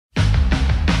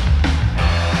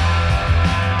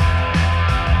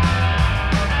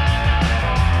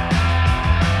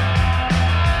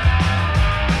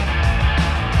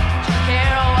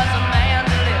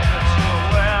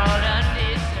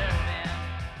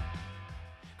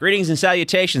Greetings and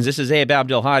salutations. This is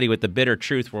Abdelhadi with The Bitter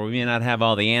Truth, where we may not have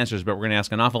all the answers, but we're going to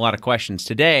ask an awful lot of questions.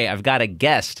 Today, I've got a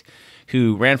guest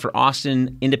who ran for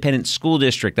Austin Independent School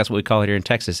District. That's what we call it here in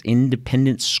Texas,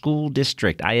 Independent School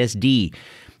District, ISD.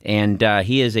 And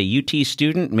he is a UT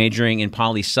student majoring in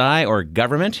poli-sci or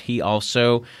government. He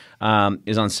also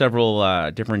is on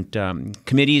several different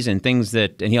committees and things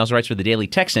and he also writes for the Daily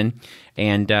Texan.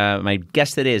 And my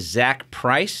guest today is Zach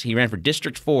Price. He ran for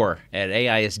District 4 at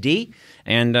AISD,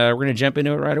 and we're going to jump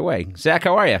into it right away. Zach,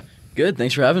 how are you? Good.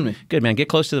 Thanks for having me. Good, man. Get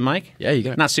close to the mic. Yeah, you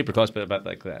got it. Not super close, but about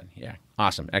like that. Yeah.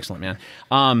 Awesome. Excellent,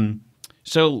 man.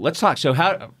 So let's talk.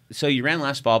 So you ran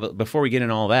last fall, but before we get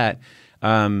into all that,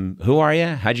 who are you?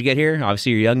 How'd you get here?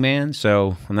 Obviously, you're a young man,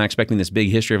 so I'm not expecting this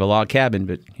big history of a log cabin,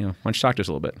 but why don't you talk to us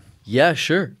a little bit? Yeah,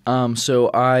 sure.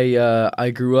 So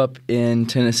I grew up in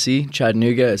Tennessee,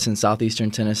 Chattanooga. It's in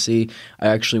southeastern Tennessee. I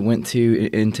actually went to,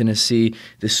 in Tennessee,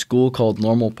 this school called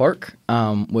Normal Park,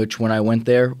 which when I went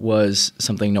there was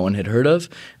something no one had heard of.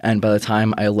 And by the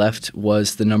time I left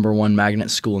was the #1 magnet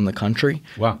school in the country.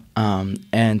 Wow.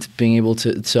 And being able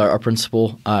so our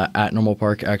principal at Normal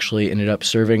Park actually ended up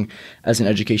serving as an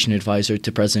education advisor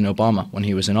to President Obama when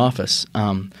he was in office.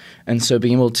 And so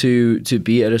being able to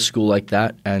be at a school like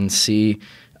that and see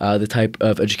the type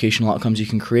of educational outcomes you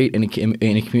can create in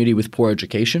a community with poor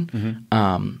education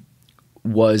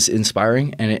was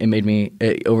inspiring, and it made me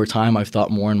over time. I've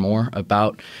thought more and more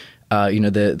about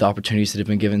the opportunities that have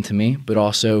been given to me, but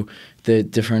also the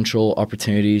differential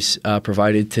opportunities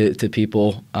provided to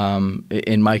people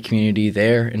in my community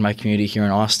in my community here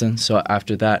in Austin. So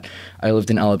after that, I lived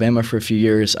in Alabama for a few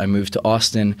years. I moved to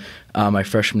Austin my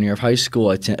freshman year of high school.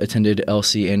 I attended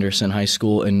L.C. Anderson High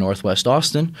School in Northwest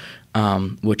Austin,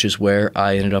 which is where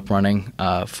I ended up running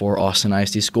for Austin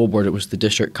ISD School Board. It was the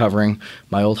district covering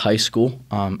my old high school,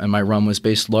 and my run was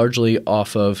based largely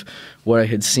off of what I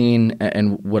had seen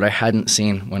and what I hadn't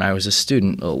seen when I was a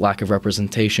student, a lack of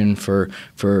representation for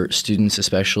students,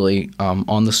 especially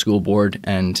on the school board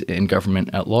and in government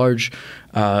at large,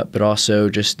 but also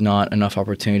just not enough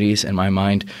opportunities in my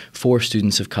mind for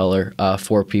students of color,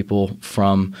 for people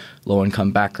from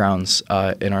low-income backgrounds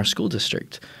in our school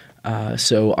district.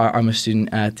 So I'm a student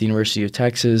at the University of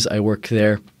Texas. I work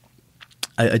there.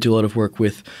 I do a lot of work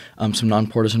with some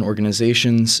nonpartisan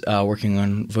organizations working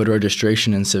on voter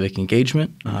registration and civic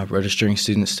engagement, registering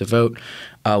students to vote.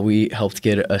 We helped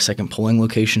get a second polling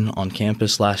location on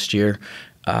campus last year,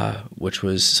 which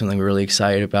was something we're really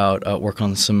excited about. Work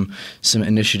on some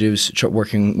initiatives,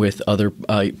 working with other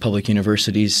public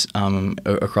universities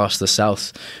across the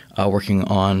South, working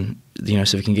on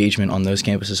civic engagement on those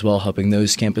campuses as well, helping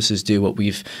those campuses do what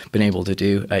we've been able to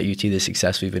do at UT, the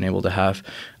success we've been able to have.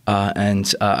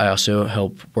 And I also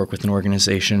help work with an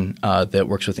organization that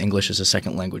works with English as a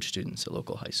second language students at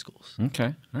local high schools.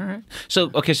 Okay. All right. So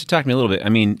talk to me a little bit. I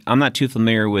mean, I'm not too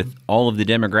familiar with all of the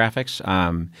demographics.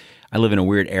 I live in a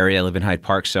weird area. I live in Hyde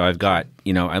Park, so I've got,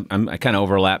 I kind of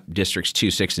overlap districts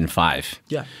 2, 6, and 5.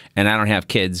 Yeah. And I don't have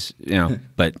kids,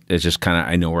 but it's just kind of,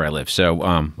 I know where I live. So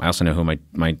I also know who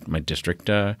my district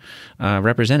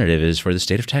representative is for the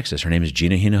state of Texas. Her name is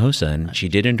Gina Hinojosa, and she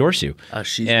did endorse you.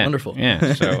 She's wonderful.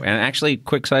 Yeah. So, and actually,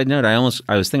 quick side note, I was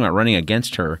thinking about running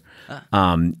against her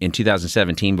in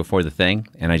 2017 before the thing,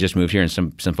 and I just moved here, and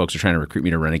some folks are trying to recruit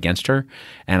me to run against her,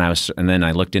 and then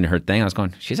I looked into her thing. I was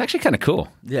going, she's actually kind of cool.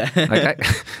 Yeah.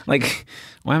 Like,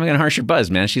 why am I going to harsh her buzz,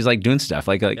 man? She's like doing stuff.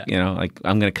 Like I'm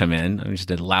going to come in. I'm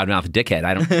just a loudmouth dickhead.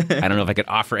 I don't know if I could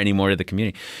offer any more to the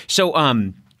community. So,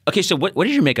 okay. So what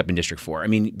is your makeup in District 4? I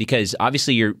mean, because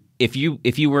obviously if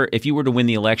you were to win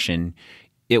the election,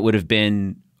 it would have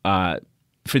been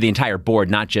for the entire board,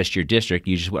 not just your district.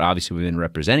 You just would obviously have been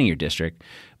representing your district.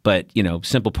 But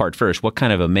simple part first. What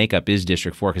kind of a makeup is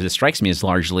District 4? Because it strikes me as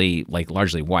largely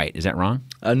white. Is that wrong?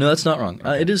 No, that's not wrong.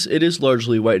 It is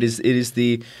largely white. It is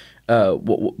the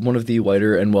one of the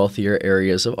whiter and wealthier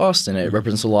areas of Austin. It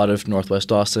represents a lot of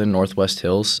Northwest Austin, Northwest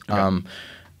Hills, and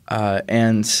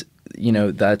that's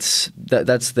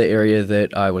the area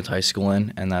that I went to high school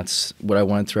in, and that's what I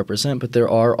wanted to represent. But there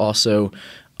are also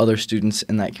other students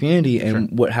in that community,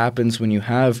 and what happens when you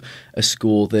have a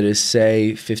school that is,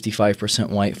 say, 55%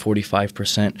 white,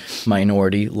 45%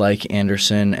 minority, like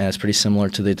Anderson, and it's pretty similar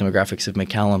to the demographics of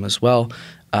McCallum as well.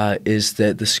 is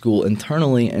that the school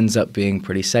internally ends up being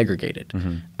pretty segregated.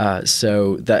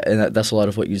 So that's a lot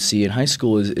of what you see in high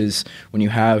school is when you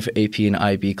have AP and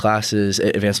IB classes,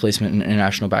 advanced placement and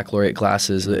international baccalaureate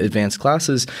classes, advanced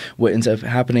classes, what ends up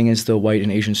happening is the white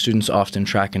and Asian students often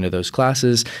track into those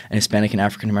classes, and Hispanic and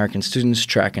African American students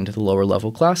track into the lower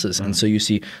level classes. And so you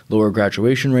see lower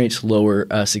graduation rates, lower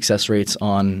success rates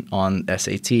on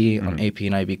SAT, on AP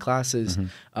and IB classes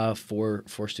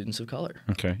for students of color.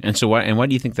 Okay. And so why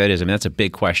do you think that is? I mean, that's a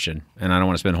big question, and I don't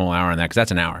want to spend a whole hour on that because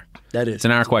that's an hour. That is. It's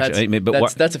an hour question.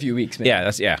 That's a few weeks, maybe.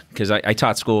 Yeah, because I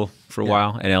taught school for a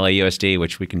while at AISD,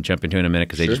 which we can jump into in a minute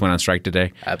because they just went on strike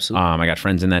today. Absolutely. I got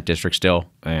friends in that district still,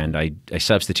 and I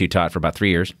substitute taught for about 3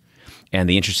 years. And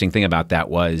the interesting thing about that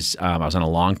was I was on a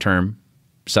long-term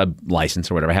sub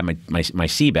license or whatever. I had my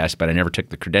CBEST, but I never took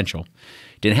the credential.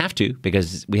 Didn't have to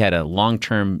because we had a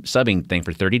long-term subbing thing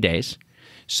for 30 days.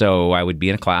 So I would be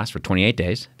in a class for 28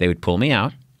 days. They would pull me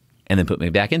out and then put me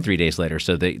back in 3 days later.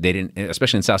 So they didn't,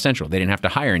 especially in South Central, they didn't have to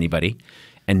hire anybody,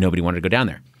 and nobody wanted to go down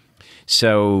there.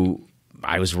 So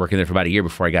I was working there for about a year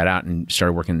before I got out and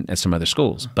started working at some other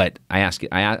schools. But I say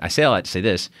all that to say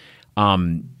this: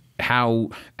 how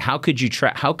could you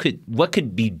what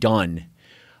could be done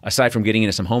aside from getting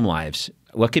into some home lives?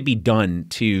 What could be done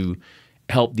to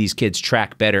help these kids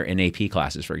track better in AP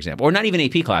classes, for example, or not even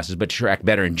AP classes, but track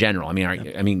better in general? I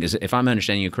mean, if I'm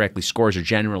understanding you correctly, scores are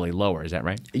generally lower. Is that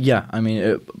right? Yeah, I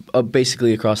mean,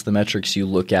 basically across the metrics you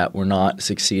look at, we're not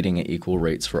succeeding at equal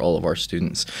rates for all of our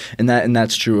students, and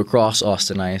that's true across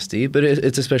Austin ISD. But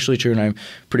it's especially true, and I'm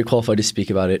pretty qualified to speak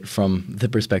about it from the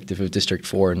perspective of District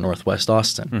 4 in Northwest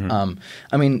Austin.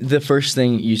 I mean, the first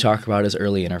thing you talk about is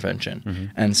early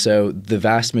intervention, and so the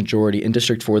vast majority in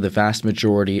District 4, the vast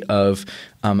majority of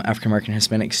African-American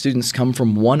Hispanic students come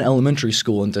from one elementary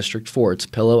school in District 4. It's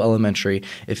Pillow Elementary.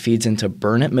 It feeds into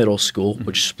Burnett Middle School,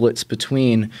 which splits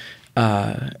between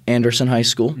Anderson High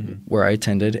School, where I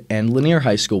attended, and Lanier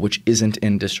High School, which isn't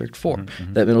in District 4.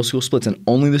 That middle school splits, and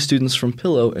only the students from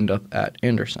Pillow end up at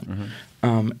Anderson.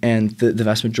 And the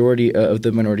vast majority of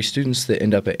the minority students that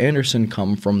end up at Anderson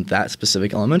come from that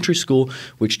specific elementary school,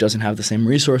 which doesn't have the same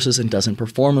resources and doesn't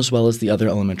perform as well as the other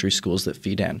elementary schools that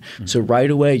feed in. So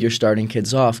right away, you're starting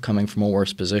kids off coming from a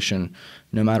worse position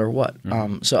no matter what.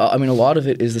 So, I mean, a lot of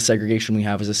it is the segregation we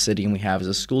have as a city and we have as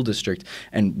a school district.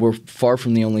 And we're far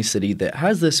from the only city that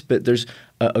has this, but there's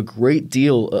a great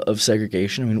deal of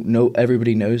segregation. I mean,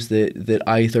 everybody knows that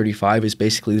I-35 is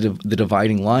basically the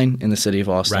dividing line in the city of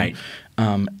Austin. Right.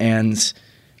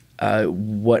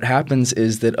 What happens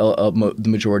is that the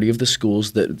majority of the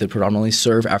schools that predominantly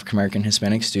serve African American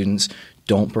Hispanic students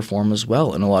don't perform as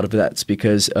well, and a lot of that's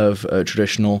because of a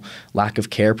traditional lack of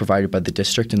care provided by the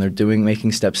district, and they're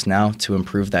making steps now to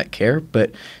improve that care,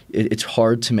 but it's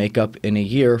hard to make up in a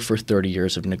year for 30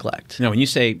 years of neglect. Now, when you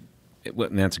say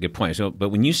that's a good point. But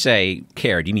when you say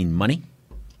care, do you mean money?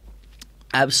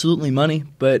 Absolutely money,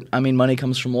 but I mean money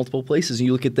comes from multiple places.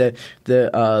 You look at the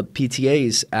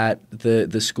PTAs at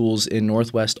the schools in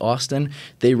Northwest Austin;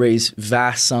 they raise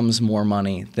vast sums more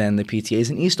money than the PTAs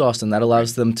in East Austin. That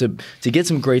allows them to get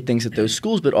some great things at those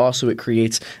schools, but also it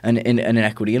creates an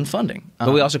inequity in funding.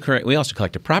 But we also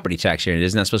collect a property tax here.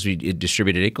 Isn't that supposed to be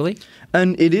distributed equally?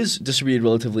 And it is distributed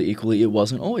relatively equally. It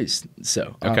wasn't always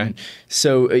so. Okay.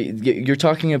 So you're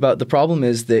talking about the problem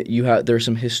is that there are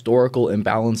some historical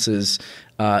imbalances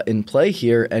in play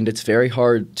here, and it's very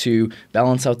hard to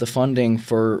balance out the funding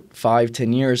for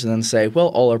 5-10 years and then say, well,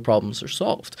 all our problems are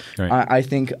solved. Right. I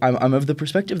think I'm of the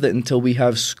perspective that until we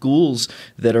have schools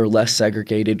that are less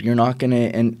segregated, you're not going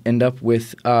to end up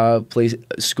with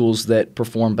schools that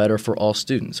perform better for all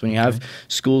students. When you have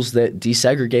schools that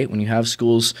desegregate, when you have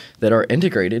schools that are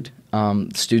integrated,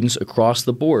 students across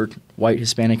the board, white,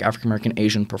 Hispanic, African American,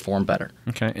 Asian, perform better.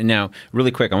 Okay, and now,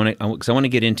 really quick, because I want to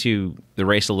get into the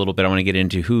race a little bit. I want to get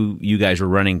into who you guys were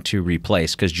running to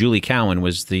replace, because Julie Cowan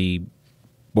was the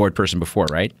board person before,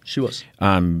 right? She was.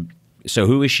 So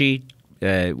who is she?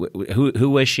 Who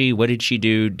was she? What did she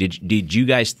do? Did you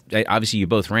guys? Obviously, you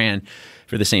both ran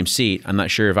for the same seat. I'm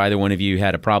not sure if either one of you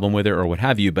had a problem with her or what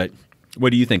have you, but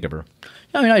what do you think of her?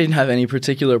 I mean, I didn't have any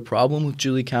particular problem with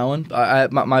Julie Cowan.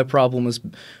 My problem was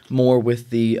more with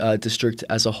the district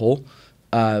as a whole.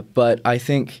 But I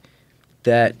think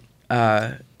that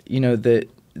I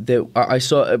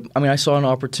saw an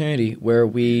opportunity where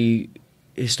we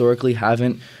historically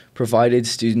haven't provided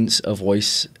students a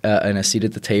voice and a seat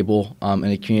at the table in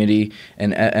a community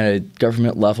and at a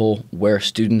government level where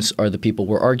students are the people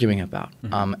we're arguing about.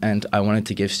 And I wanted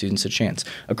to give students a chance.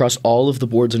 Across all of the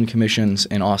boards and commissions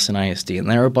in Austin ISD, and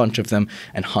there are a bunch of them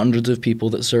and hundreds of people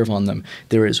that serve on them,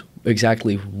 there is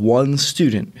exactly one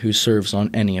student who serves on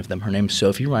any of them. Her name's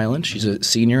Sophie Ryland. She's a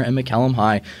senior at McCallum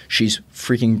High. She's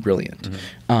freaking brilliant.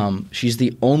 She's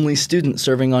the only student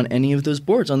serving on any of those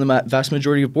boards. On the vast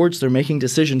majority of boards, they're making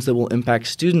decisions that will impact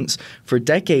students for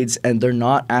decades, and they're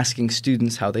not asking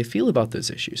students how they feel about those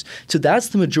issues. So that's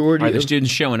the majority. Are the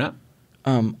students showing up?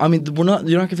 I mean, you're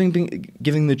not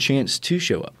giving the chance to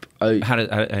show up. How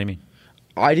do you mean?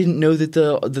 I didn't know that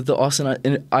the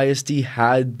Austin ISD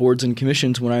had boards and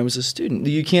commissions when I was a student.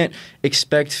 You can't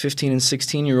expect 15 and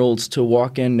 16-year-olds to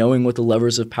walk in knowing what the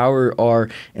levers of power are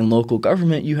in local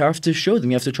government. You have to show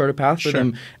them. You have to chart a path for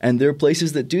them. And there are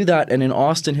places that do that. And in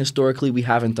Austin, historically, we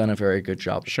haven't done a very good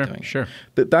job of doing it.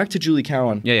 But back to Julie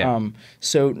Cowan.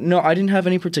 So, no, I didn't have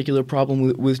any particular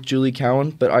problem with Julie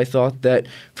Cowan, but I thought that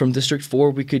from District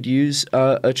 4, we could use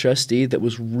a trustee that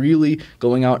was really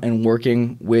going out and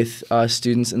working with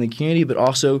students in the community, but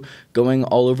also going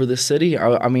all over the city.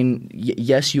 I mean,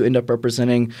 yes, you end up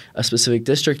representing a specific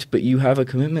district, but you have a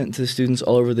commitment to students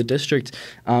all over the district.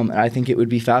 And I think it would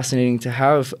be fascinating to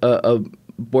have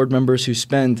board members who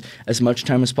spend as much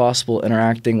time as possible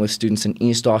interacting with students in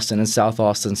East Austin and South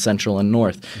Austin, Central and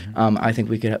North. I think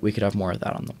we could have more of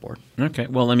that on the board. Okay.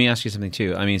 Well, let me ask you something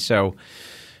too. I mean, so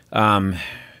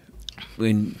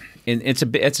it's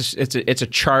a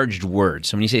charged word.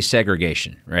 So when you say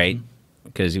segregation, right?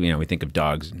 Because we think of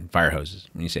dogs and fire hoses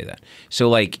when you say that. So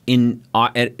like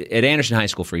at Anderson High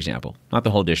School, for example, not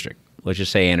the whole district. Let's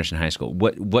just say Anderson High School.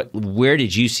 Where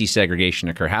did you see segregation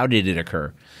occur? How did it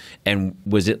occur? And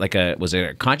was it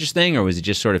a conscious thing, or was it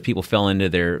just sort of people fell into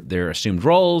their assumed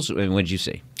roles? And what did you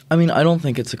see? I mean, I don't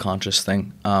think it's a conscious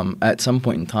thing. At some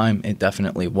point in time, it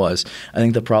definitely was. I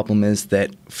think the problem is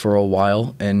that for a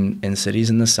while in cities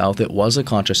in the South, it was a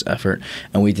conscious effort,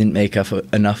 and we didn't make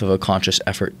enough of a conscious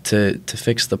effort to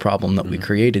fix the problem that we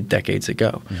created decades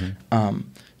ago.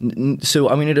 So,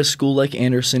 I mean, at a school like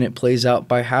Anderson, it plays out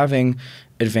by having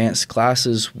advanced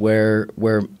classes where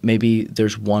maybe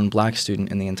there's one black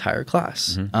student in the entire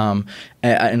class, in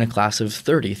a class of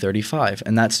 30, 35,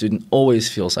 and that student always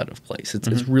feels out of place.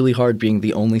 It's really hard being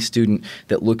the only student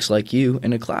that looks like you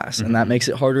in a class, and that makes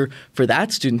it harder for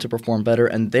that student to perform better,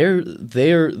 and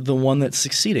they're the one that's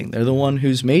succeeding. They're the one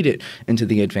who's made it into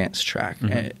the advanced track,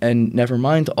 and never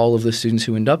mind all of the students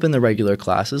who end up in the regular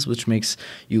classes, which makes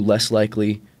you less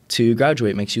likely to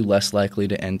graduate, makes you less likely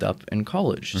to end up in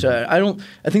college. So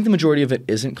I think the majority of it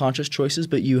isn't conscious choices,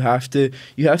 but you have to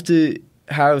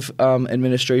have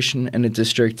administration in a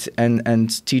district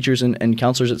and teachers and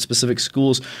counselors at specific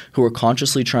schools who are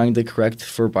consciously trying to correct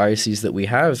for biases that we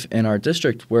have in our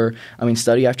district, where, I mean,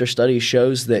 study after study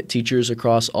shows that teachers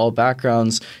across all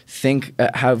backgrounds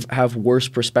have worse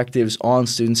perspectives on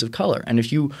students of color. And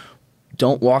if you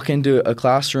don't walk into a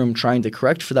classroom trying to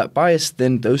correct for that bias,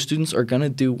 then those students are going to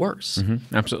do worse.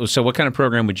 Absolutely. So what kind of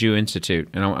program would you institute?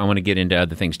 And I want to get into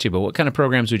other things too, but what kind of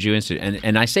programs would you institute?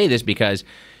 And I say this because,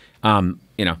 I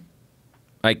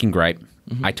can gripe.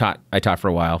 I taught for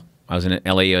a while. I was in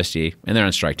LAUSD, and they're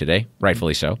on strike today,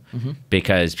 rightfully so,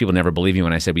 because people never believe me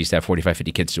when I said we used to have 45,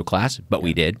 50 kids to a class, but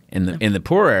we did. In the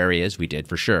poorer areas, we did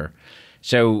for sure.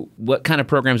 So what kind of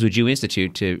programs would you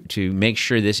institute to make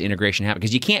sure this integration happens?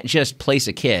 Because you can't just place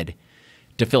a kid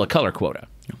to fill a color quota.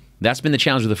 That's been the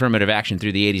challenge with affirmative action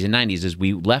through the 80s and 90s, is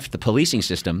we left the policing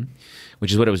system,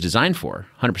 which is what it was designed for,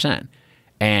 100%.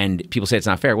 And people say it's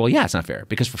not fair. Well, yeah, it's not fair,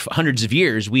 because for hundreds of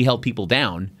years we held people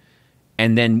down,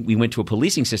 and then we went to a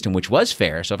policing system which was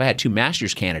fair. So if I had two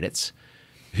master's candidates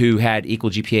who had equal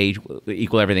GPA,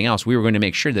 equal everything else, we were going to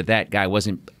make sure that guy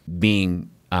wasn't being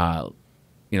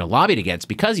lobbied against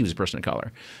because he was a person of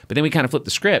color. But then we kind of flipped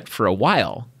the script for a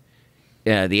while,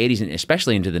 the 80s and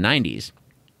especially into the 90s,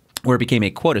 where it became a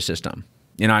quota system.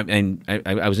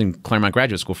 I was in Claremont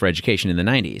Graduate School for Education in the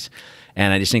 90s,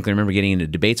 and I distinctly remember getting into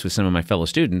debates with some of my fellow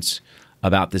students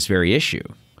about this very issue.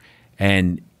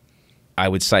 And I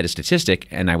would cite a statistic,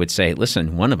 and I would say,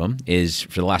 listen, one of them is,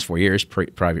 for the last 4 years,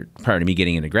 prior to me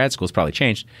getting into grad school, it's probably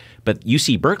changed, but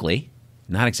UC Berkeley,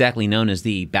 not exactly known as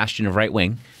the bastion of right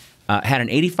wing, had an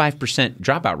 85%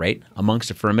 dropout rate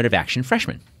amongst affirmative action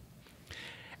freshmen.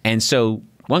 And so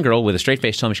one girl with a straight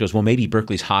face told me, she goes, well, maybe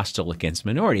Berkeley's hostile against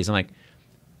minorities. I'm like,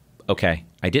 okay,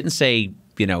 I didn't say,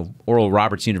 Oral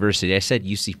Roberts University. I said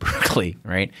UC Berkeley,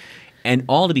 right? And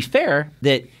all to be fair,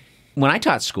 that when I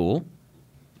taught school,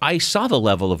 I saw the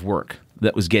level of work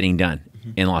that was getting done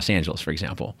in Los Angeles, for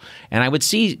example. And I would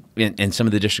see in some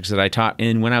of the districts that I taught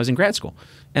in when I was in grad school,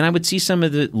 and I would see some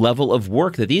of the level of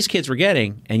work that these kids were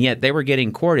getting, and yet they were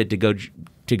getting courted to go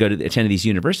to attend these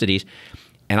universities.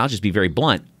 And I'll just be very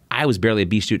blunt. I was barely a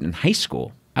B student in high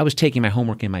school. I was taking my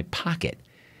homework in my pocket.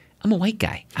 I'm a white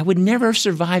guy. I would never have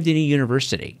survived any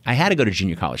university. I had to go to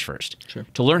junior college first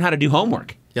to learn how to do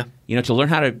homework. Yeah. To learn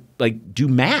how to do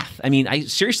math. I mean,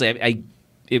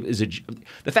 it was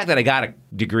the fact that I got a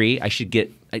degree. I should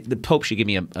get the Pope should give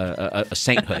me a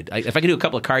sainthood. If I could do a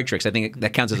couple of card tricks, I think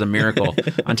that counts as a miracle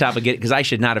on top of because I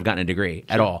should not have gotten a degree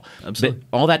at all. Absolutely.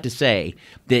 But all that to say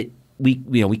that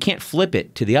we can't flip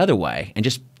it to the other way and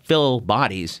just fill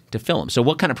bodies to fill them. So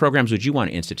what kind of programs would you want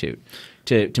to institute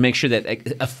to make sure that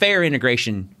a fair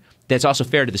integration that's also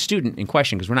fair to the student in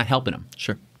question, because we're not helping them?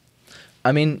 Sure.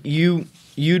 I mean,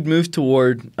 you'd move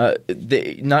toward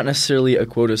not necessarily a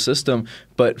quota system,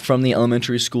 but from the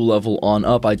elementary school level on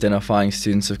up, identifying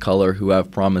students of color who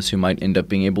have promise who might end up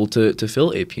being able to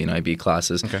fill AP and IB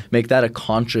classes. Okay. Make that a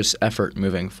conscious effort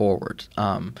moving forward.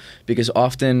 Because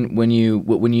often when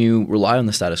you rely on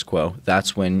the status quo,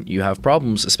 that's when you have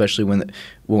problems, especially when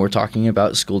we're talking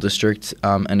about a school district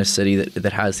and a city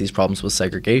that has these problems with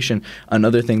segregation.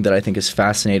 Another thing that I think is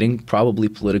fascinating, probably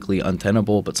politically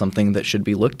untenable, but something that should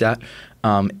be looked at,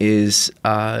 is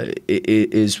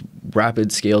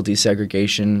rapid scale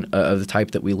desegregation of the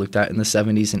type that we looked at in the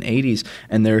 70s and 80s.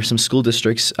 And there are some school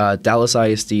districts, Dallas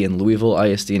ISD and Louisville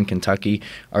ISD in Kentucky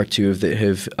are two that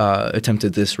have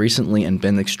attempted this recently and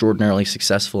been extraordinarily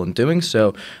successful in doing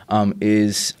so,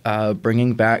 is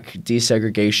bringing back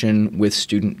desegregation with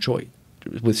student choice.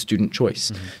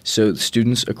 Mm-hmm. So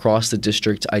students across the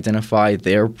district identify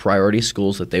their priority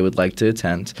schools that they would like to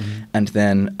attend, and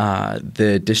then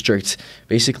the district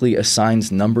basically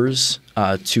assigns numbers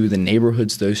to the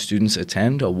neighborhoods those students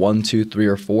attend, a 1, 2, 3,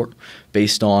 or 4,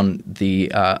 based on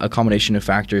a combination of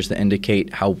factors that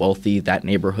indicate how wealthy that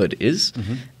neighborhood is,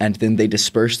 and then they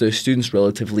disperse those students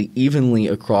relatively evenly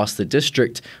across the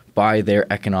district by their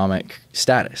economic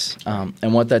status.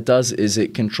 And what that does is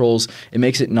it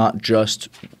makes it not just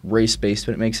race-based,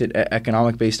 but it makes it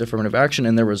economic-based affirmative action,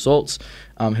 and their results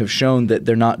have shown that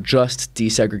they're not just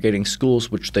desegregating schools,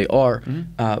 which they are,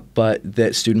 but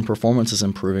that student performance is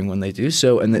improving when they do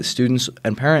so, and that students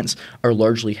and parents are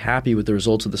largely happy with the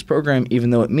results of this program,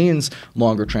 even though it means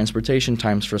longer transportation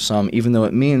times for some, even though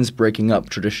it means breaking up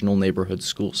traditional neighborhood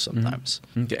schools sometimes.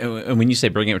 Okay. And when you say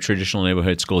breaking up traditional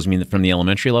neighborhood schools, you mean from the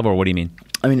elementary level, or what do you mean?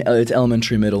 I mean, it's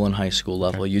elementary, middle, and high school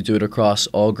level. Okay. You do it across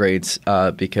all grades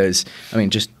because, I mean,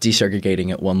 just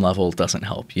desegregating at one level doesn't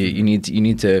help. You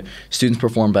need to students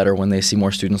perform better when they see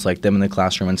more students like them in the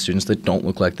classroom and students that don't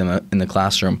look like them in the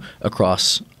classroom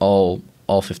across all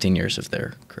 15 years of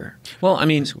their career. Well, I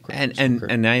mean, I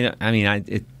don't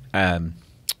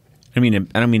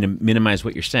mean to minimize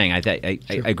what you're saying. I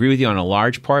agree with you on a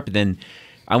large part, but then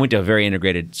I went to a very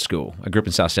integrated school. I grew up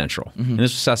in South Central, and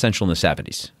this was South Central in the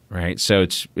 70s, right? So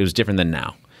it was different than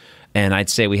now. And I'd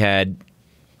say we had,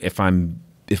 if my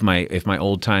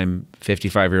old time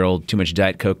 55-year-old too much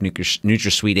Diet Coke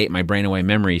NutraSweet ate my brain away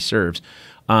memory serves,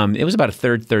 it was about a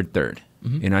third.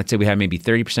 I'd say we had maybe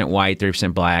 30% white,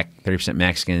 30% black, 30%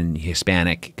 Mexican,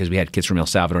 Hispanic, because we had kids from El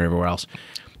Salvador and everywhere else.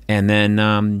 And then,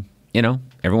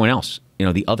 everyone else,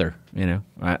 the other,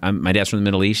 my dad's from the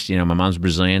Middle East, my mom's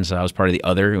Brazilian, so I was part of the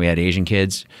other. We had Asian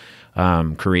kids,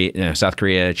 South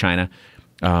Korea, China.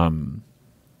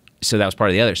 So that was part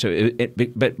of the other. So,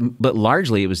 but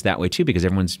largely it was that way too, because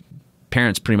everyone's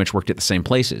parents pretty much worked at the same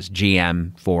places: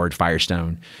 GM, Ford,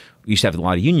 Firestone. We used to have a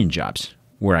lot of union jobs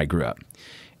where I grew up,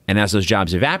 and as those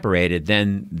jobs evaporated,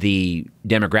 then the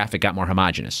demographic got more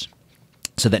homogenous.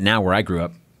 So that now where I grew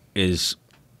up is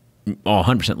all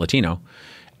 100% Latino,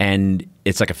 and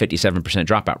it's like a 57%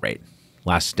 dropout rate.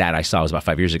 Last stat I saw was about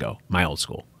 5 years ago, my old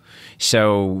school.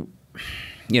 So,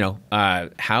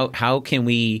 how can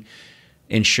we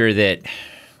ensure that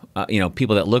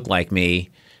people that look like me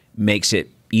makes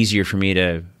it easier for me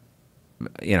to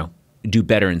do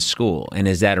better in school? And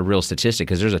is that a real statistic?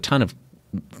 Because there's a ton of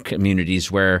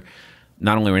communities where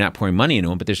not only we're not pouring money into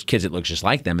them, but there's kids that look just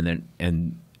like them,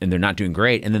 and they're not doing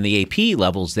great. And then the AP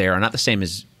levels there are not the same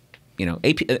as an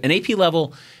AP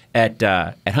level at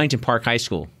Huntington Park High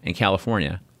School in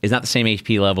California is not the same AP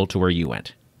level to where you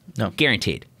went. No,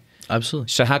 guaranteed. Absolutely.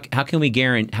 So how can we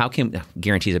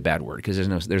guarantee is a bad word because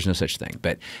there's no such thing.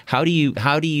 But how do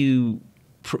you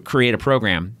create a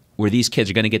program where these kids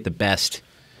are going to get the best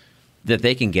that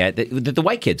they can get that the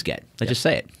white kids get? Let's just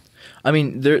say it. I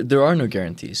mean, there are no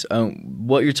guarantees.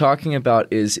 What you're talking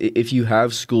about is if you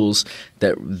have schools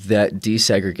that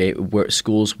desegregate,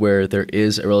 schools where there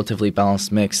is a relatively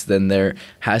balanced mix, then there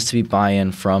has to be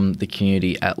buy-in from the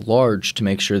community at large to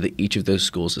make sure that each of those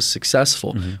schools is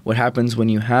successful. Mm-hmm. What happens when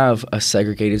you have a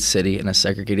segregated city and a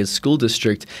segregated school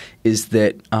district is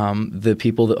that the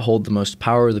people that hold the most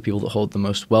power, the people that hold the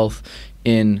most wealth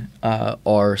in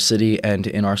our city and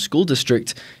in our school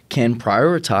district can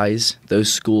prioritize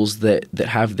those schools that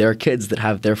have their kids, that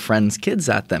have their friends' kids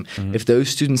at them. Mm-hmm. If those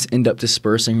students end up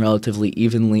dispersing relatively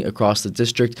evenly across the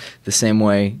district, the same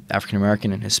way African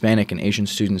American and Hispanic and Asian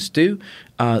students do,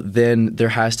 then there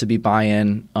has to be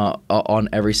buy-in on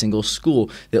every single school,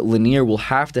 that Lanier will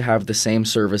have to have the same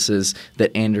services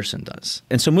that Anderson does.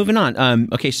 And so moving on,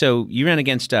 okay, so you ran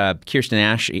against Kristen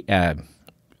Ash.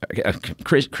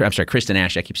 Kristen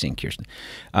Ash. I keep saying Kirsten.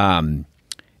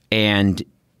 And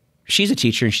she's a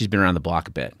teacher and she's been around the block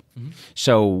a bit. Mm-hmm.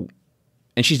 So,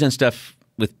 and she's done stuff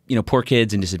with, poor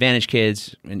kids and disadvantaged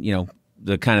kids and,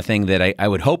 the kind of thing that I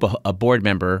would hope a board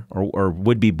member or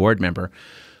would-be board member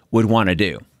would want to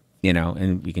do,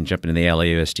 and we can jump into the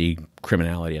LAUSD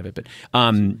criminality of it. But,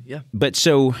 yeah. But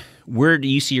so where do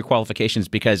you see your qualifications?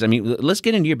 Because, let's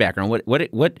get into your background.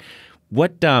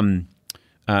 What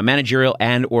managerial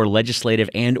and or legislative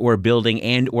and or building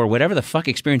and or whatever the fuck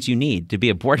experience you need to be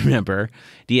a board member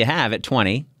do you have at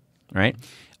 20, right?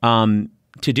 To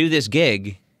do this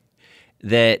gig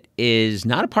that is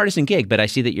not a partisan gig, but I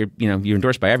see that you're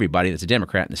endorsed by everybody that's a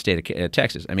Democrat in the state of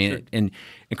Texas. Sure. And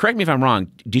correct me if I'm wrong,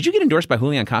 did you get endorsed by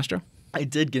Julian Castro? I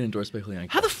did get endorsed by Julian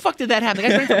Castro. How the fuck did that happen? The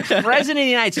guy's running for president of the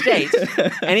United States,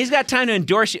 and he's got time to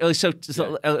endorse you. Because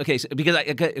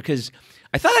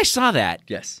I thought I saw that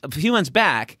a few months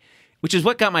back, which is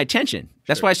what got my attention.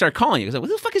 That's why I started calling you. Because what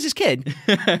the fuck is this kid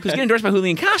who's getting endorsed by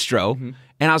Julian Castro? Mm-hmm.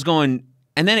 And I was going,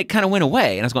 and then it kind of went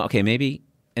away. And I was going, okay, maybe,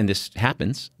 and this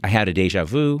happens. I had a deja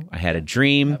vu. I had a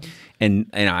dream, and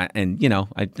I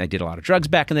did a lot of drugs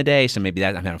back in the day, so maybe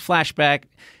I'm having a flashback.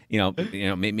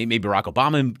 Maybe Barack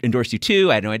Obama endorsed you too.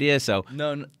 I had no idea. So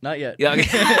no, not yet. Yeah,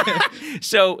 okay.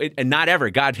 So and not ever.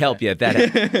 God help you if that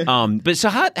happened. But so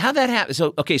how that happened?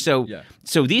 So okay, so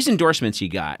these endorsements you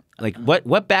got, like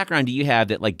what background do you have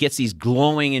that like gets these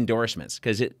glowing endorsements?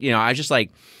 Because I was just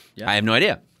like, I have no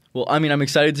idea. Well, I'm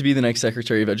excited to be the next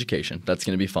Secretary of Education. That's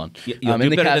going to be fun. In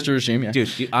the Castro regime, yeah.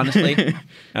 Dude, honestly,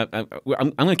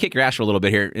 I'm going to kick your ass for a little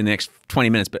bit here in the next 20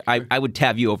 minutes, but I would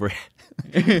tab you over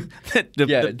the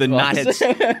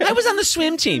knotheads. I was on the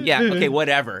swim team. Yeah, okay,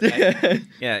 whatever. Don't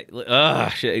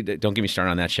get me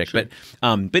started on that chick. Sure.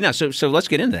 But no, so let's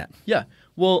get into that. Yeah.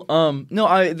 Well,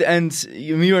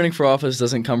 me running for office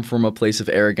doesn't come from a place of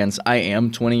arrogance. I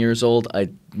am 20 years old. I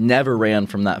never ran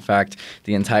from that fact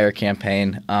the entire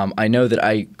campaign. I know that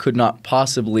I could not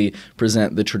possibly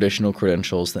present the traditional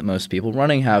credentials that most people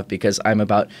running have because I'm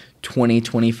about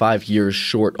 25 years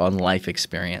short on life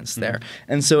experience there.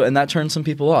 Mm-hmm. And that turns some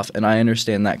people off, and I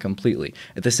understand that completely.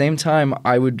 At the same time,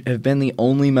 I would have been the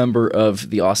only member of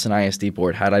the Austin ISD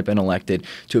Board, had I been elected,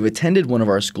 to have attended one of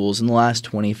our schools in the last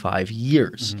 25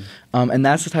 years. Mm-hmm. And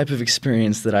that's the type of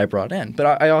experience that I brought in.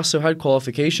 But I also had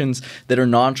qualifications that are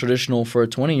non-traditional for a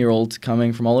 20-year-old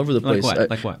coming from all over the place.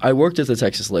 Like what? I worked at the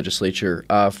Texas legislature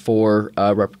for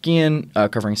Rep. Guillen,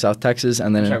 covering South Texas,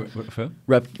 and then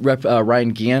Rep. Ryan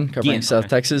Guillen, covering South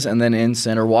Texas, and then in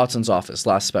Senator Watson's office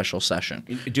last special session.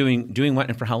 Doing what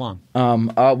and for how long?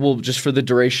 Well, just for the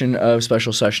duration of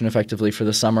special session, effectively for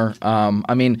the summer.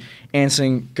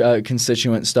 Answering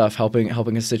constituent stuff, helping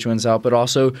constituents out, but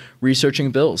also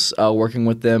researching bills, working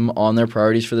with them on their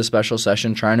priorities for the special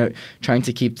session, trying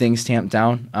to keep things tamped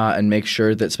down and make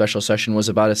sure that special session was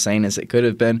about as sane as it could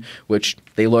have been, which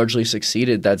they largely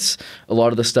succeeded. That's a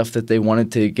lot of the stuff that they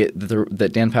wanted to get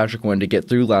that Dan Patrick wanted to get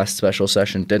through last special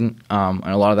session didn't. And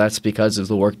a lot of that's because of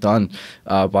the work done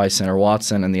by Senator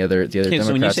Watson and the other Democrats.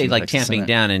 So when you say like tamping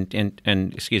down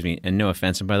and excuse me, and no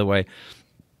offense, and by the way,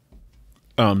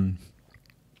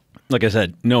 like I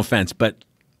said, no offense, but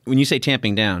when you say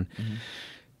tamping down,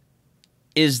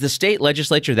 is the state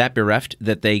legislature that bereft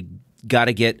that they got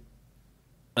to get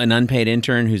an unpaid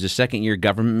intern who's a second-year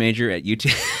government major at UT?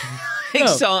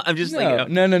 So I'm just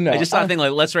thinking. No. I just saw a thing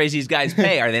like, let's raise these guys'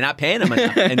 pay. Are they not paying them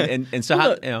enough? And so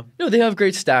how? No, they have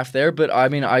great staff there, but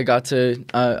I got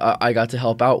to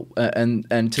help out,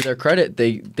 and to their credit,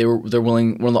 they're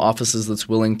willing. One of the offices that's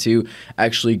willing to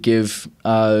actually give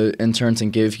interns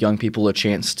and give young people a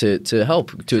chance to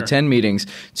help, to attend meetings,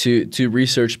 to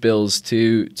research bills,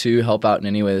 to help out in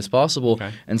any way that's possible.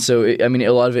 Okay. And so a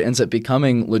lot of it ends up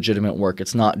becoming legitimate work.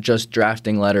 It's not just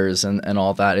drafting letters and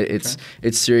all that. It's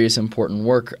serious, important important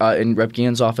work. In Rep.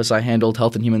 Guillen's office, I handled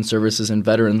Health and Human Services and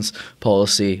Veterans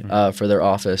Policy for their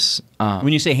office.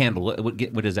 When you say handle,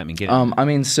 what does that mean? I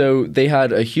mean, so they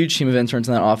had a huge team of interns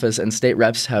in that office, and state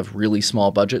reps have really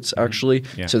small budgets, actually.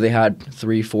 Yeah. So they had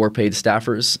 3-4 paid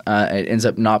staffers. It ends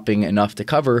up not being enough to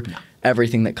cover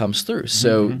everything that comes through.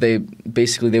 So they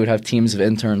would have teams of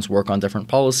interns work on different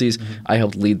policies. I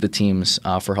helped lead the teams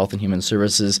for Health and Human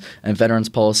Services and Veterans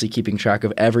Policy, keeping track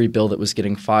of every bill that was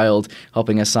getting filed,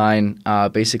 helping assign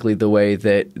basically the way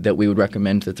that we would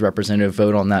recommend that the representative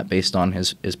vote on that based on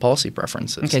his policy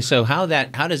preferences. Okay, so how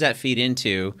does that feed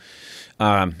into,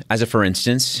 as a for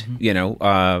instance,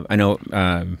 I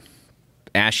know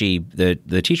Ashy,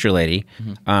 the teacher lady,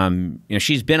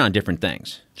 she's been on different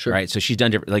things, right? So she's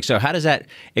done different. So how does that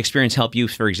experience help you?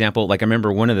 For example, I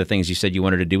remember one of the things you said you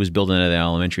wanted to do was build another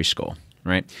elementary school,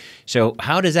 right? So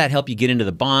how does that help you get into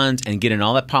the bonds and get in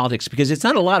all that politics? Because it's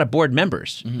not a lot of board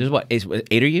members. There's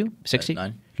 8 of you, 60,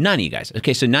 9 of you guys.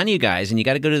 Okay, so 9 of you guys, and you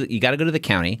got to go to the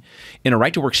county in a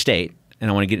right to work state, and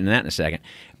I want to get into that in a second.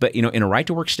 But in a right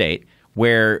to work state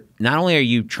where not only are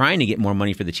you trying to get more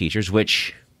money for the teachers,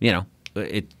 which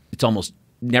it's almost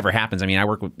never happens. I mean, I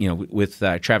work with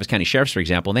Travis County Sheriffs, for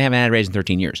example, and they haven't had a raise in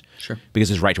 13 years. Sure. Because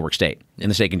it's right to work state,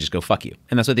 and the state can just go fuck you,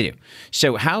 and that's what they do.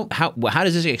 So how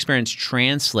does this experience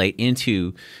translate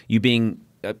into you being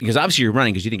because obviously you're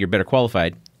running because you think you're better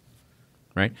qualified,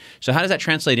 right? So how does that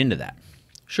translate into that?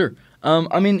 Sure.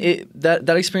 I mean, that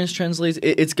experience translates.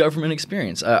 It's government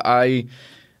experience.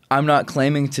 I'm not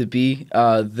claiming to be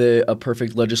a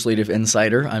perfect legislative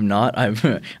insider. I'm not.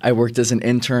 I worked as an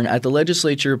intern at the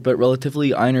legislature, but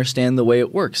relatively I understand the way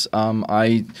it works.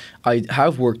 I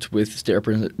have worked with state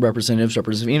representatives,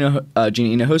 Representative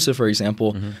Gina Hinojosa, for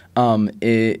example,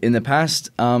 in the past,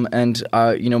 and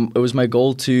it was my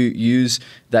goal to use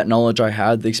that knowledge I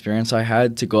had, the experience I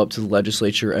had, to go up to the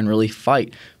legislature and really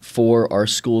fight for our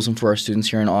schools and for our students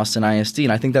here in Austin ISD.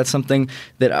 And I think that's something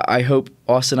that I hope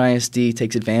Austin ISD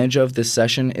takes advantage of this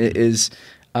session is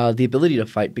the ability to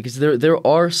fight, because there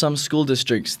are some school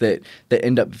districts that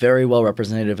end up very well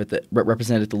represented at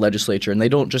the legislature, and they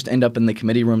don't just end up in the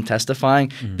committee room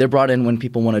testifying. They're brought in when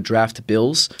people want to draft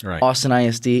bills. Right. Austin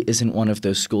ISD isn't one of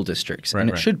those school districts, and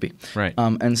it should be. Right.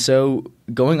 And so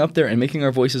going up there and making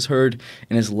our voices heard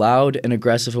in as loud and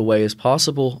aggressive a way as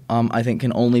possible, I think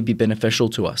can only be beneficial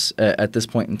to us at this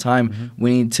point in time.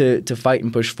 We need to fight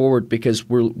and push forward because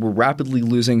we're rapidly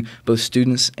losing both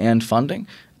students and funding.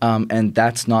 And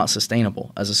that's not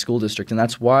sustainable as a school district. And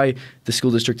that's why the school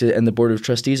district and the Board of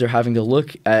Trustees are having to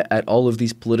look at all of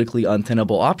these politically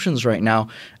untenable options right now,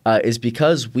 is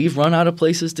because we've run out of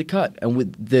places to cut.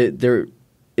 And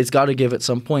it's got to give at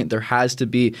some point. There has to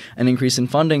be an increase in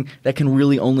funding that can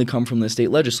really only come from the state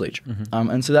legislature.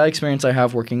 And so that experience I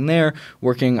have working there,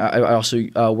 I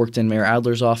also worked in Mayor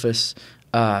Adler's office.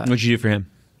 What did you do for him?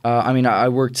 I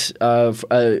worked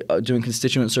doing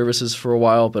constituent services for a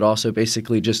while, but also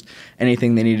basically just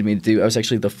anything they needed me to do. I was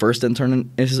actually the first intern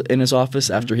in his office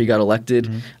after he got elected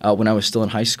when I was still in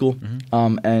high school,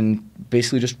 and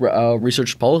basically just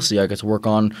researched policy. I got to work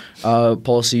on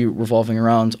policy revolving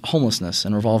around homelessness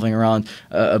and revolving around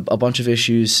a bunch of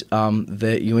issues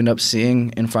that you end up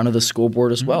seeing in front of the school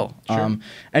board as well. Sure.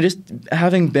 And just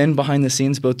having been behind the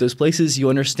scenes both those places,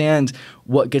 you understand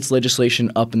what gets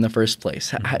legislation up in the first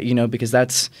place. Because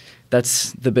that's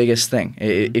the biggest thing.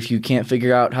 If you can't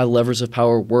figure out how the levers of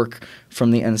power work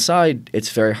from the inside, it's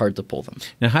very hard to pull them.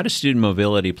 Now, how does student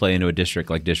mobility play into a district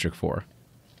like District 4?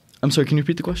 I'm sorry, can you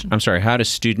repeat the question? I'm sorry, how does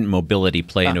student mobility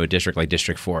play into a district like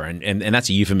District 4? And that's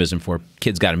a euphemism for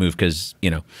kids got to move because,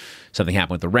 something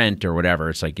happened with the rent or whatever.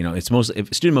 It's like, it's mostly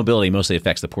student mobility mostly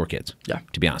affects the poor kids. Yeah,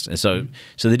 to be honest. And so,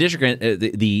 the district,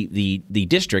 the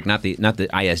district, not the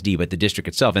ISD, but the district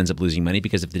itself ends up losing money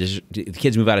because if the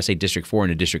kids move out of say District 4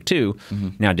 into District 2,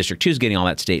 now District 2 is getting all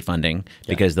that state funding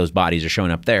because those bodies are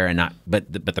showing up there, and not.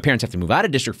 But the parents have to move out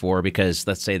of District 4 because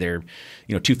let's say they're,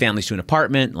 2 families to an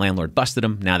apartment, landlord busted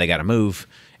them, now they got to move.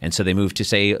 And so they moved to,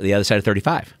 say, the other side of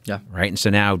 35. Yeah. Right. And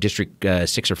so now District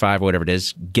 6 or 5 or whatever it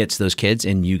is gets those kids,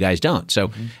 and you guys don't.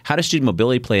 So how does student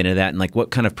mobility play into that? And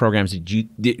what kind of programs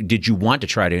did you want to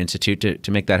try to institute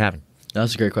to make that happen?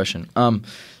 That's a great question.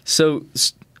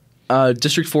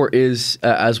 District 4 is,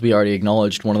 as we already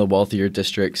acknowledged, one of the wealthier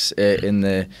districts in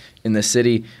the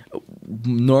city.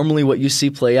 Normally what you see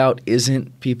play out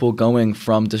isn't people going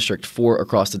from District 4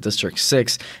 across to District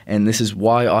 6, and this is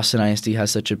why Austin ISD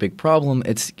has such a big problem.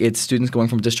 It's students going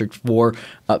from District 4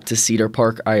 up to Cedar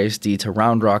Park ISD to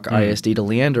Round Rock ISD to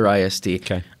Leander ISD.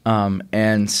 Okay.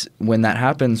 And when that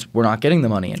happens, we're not getting the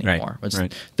money anymore.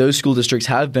 Right. Those school districts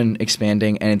have been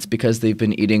expanding, and it's because they've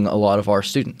been eating a lot of our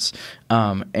students.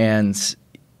 And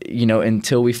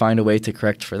until we find a way to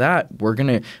correct for that,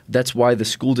 that's why the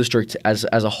school district as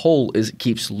a whole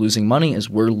keeps losing money, as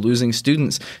we're losing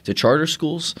students to charter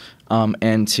schools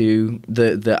and to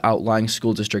the outlying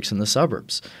school districts in the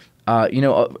suburbs.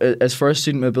 As far as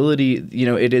student mobility,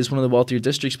 it is one of the wealthier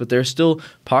districts, but there are still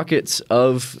pockets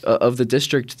of the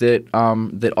district that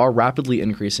are rapidly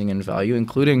increasing in value,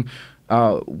 including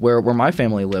where my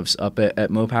family lives, up at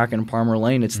Mopac and Palmer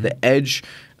Lane. It's the edge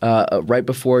right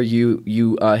before you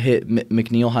hit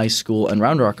McNeil High School and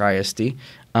Round Rock ISD.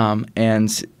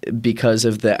 And because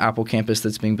of the Apple campus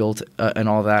that's being built and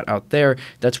all that out there,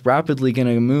 that's rapidly going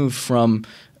to move from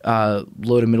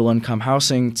low to middle income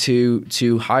housing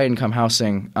to high income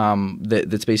housing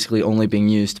that's basically only being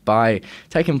used by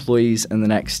tech employees in the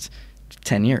next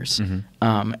 10 years.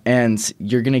 Mm-hmm. And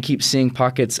you're going to keep seeing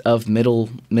pockets of middle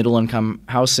income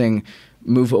housing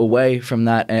move away from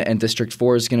that, and District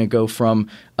 4 is going to go from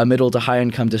a middle to high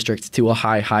income district to a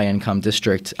high income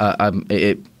district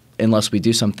unless we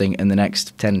do something in the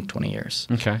next 10, 20 years.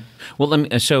 Okay. Well, let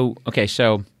me, so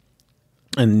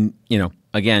and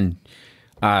again,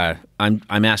 I'm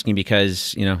asking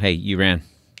because hey, you ran,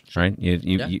 right?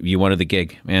 You wanted the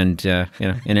gig, and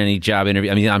in any job interview,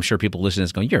 I mean, I'm sure people listening to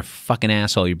this going, "You're a fucking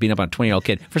asshole. You're beating up on a 20-year-old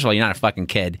kid." First of all, you're not a fucking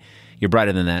kid. You're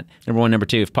brighter than that. Number one. Number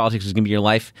two, if politics is going to be your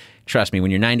life, trust me, when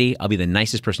you're 90, I'll be the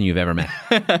nicest person you've ever met.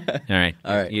 All right.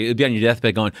 You'll be on your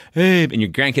deathbed going, "Hey," and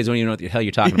your grandkids won't even know what the hell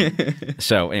you're talking about.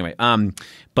 So anyway,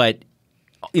 but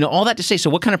all that to say, so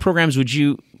what kind of programs would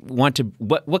you want to?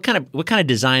 What kind of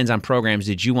designs on programs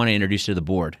did you want to introduce to the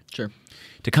board? Sure.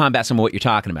 To combat some of what you're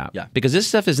talking about. Yeah. Because this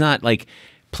stuff is not like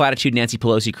platitude Nancy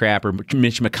Pelosi crap or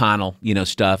Mitch McConnell,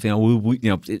 stuff,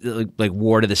 like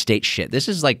war to the state shit. This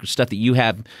is like stuff that you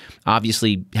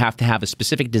obviously have to have a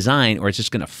specific design or it's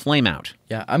just going to flame out.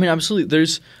 Yeah, I mean, absolutely.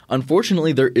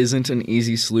 Unfortunately, there isn't an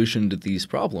easy solution to these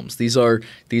problems. These are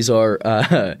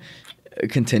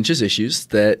contentious issues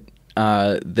that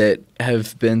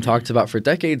have been talked about for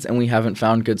decades, and we haven't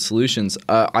found good solutions.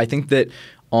 I think that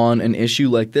on an issue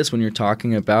like this, when you're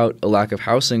talking about a lack of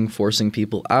housing forcing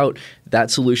people out,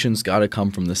 that solution's got to come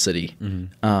from the city.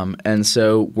 Mm-hmm. And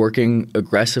so working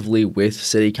aggressively with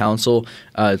city council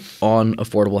on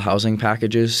affordable housing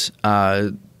packages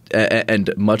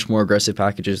and much more aggressive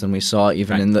packages than we saw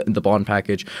even in the bond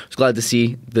package. I was glad to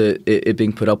see it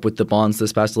being put up with the bonds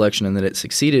this past election and that it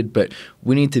succeeded, but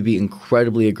we need to be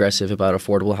incredibly aggressive about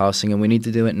affordable housing, and we need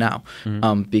to do it now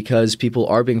because people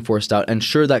are being forced out. And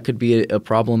sure, that could be a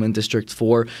problem in District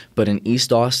 4, but in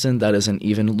East Austin, that is an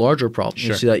even larger problem.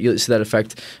 Sure. You'll see that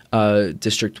affect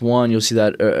District 1. You'll see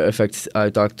that affect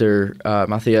Dr.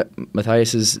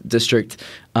 Matthias's district.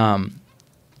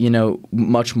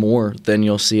 Much more than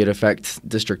you'll see it affect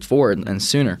District 4 and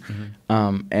sooner.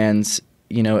 Mm-hmm.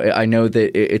 I know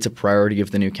that it's a priority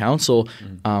of the new council.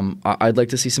 I'd like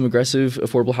to see some aggressive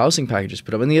affordable housing packages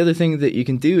put up. And the other thing that you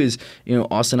can do is,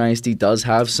 Austin ISD does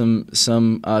have some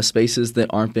spaces that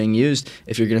aren't being used.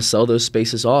 If you're going to sell those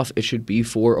spaces off, it should be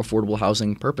for affordable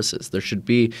housing purposes. There should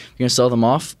be, if you're going to sell them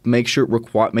off, make it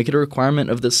a requirement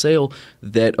of the sale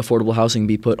that affordable housing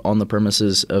be put on the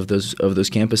premises of those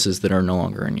campuses that are no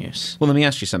longer in use. Well, let me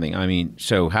ask you something. I mean,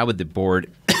 so how would the board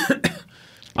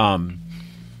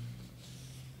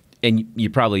and you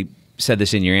probably said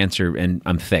this in your answer, and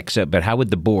I'm thick. But how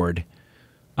would the board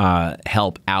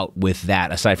help out with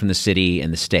that, aside from the city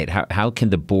and the state? How can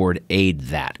the board aid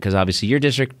that? Because obviously your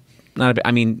district, I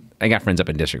got friends up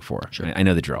in District 4. Sure. I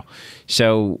know the drill.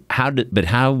 So how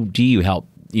do you help?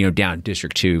 Down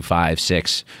District 2, 5,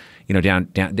 6. Down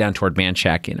toward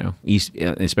Manchac. East,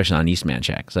 especially on East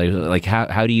Manchac. So like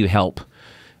how do you help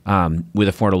with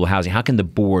affordable housing? How can the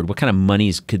board? What kind of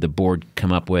monies could the board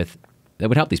come up with that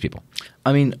would help these people?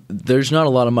 I mean, there's not a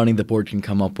lot of money the board can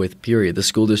come up with, period. The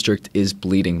school district is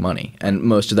bleeding money, and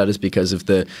most of that is because of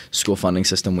the school funding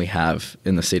system we have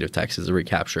in the state of Texas, the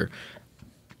recapture.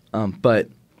 But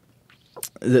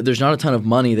there's not a ton of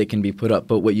money that can be put up.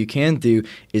 But what you can do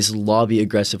is lobby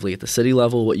aggressively at the city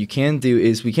level. What you can do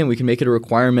is we can make it a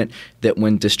requirement that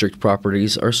when district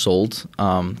properties are sold,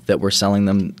 that we're selling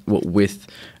them with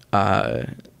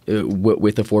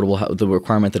affordable, the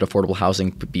requirement that affordable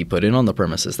housing be put in on the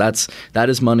premises. That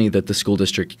is money that the school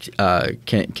district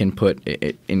can put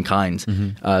in kind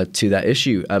to that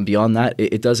issue. Beyond that,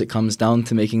 it comes down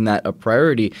to making that a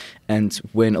priority. And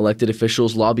when elected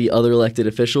officials lobby other elected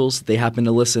officials, they happen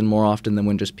to listen more often than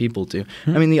when just people do.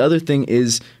 I mean, the other thing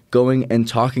is going and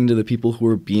talking to the people who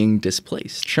are being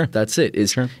displaced. Sure. That's it.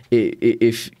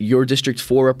 If your District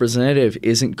 4 representative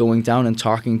isn't going down and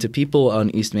talking to people on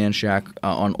East Manchac,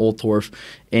 on Old Torf,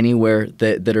 anywhere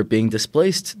that are being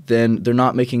displaced, then they're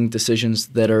not making decisions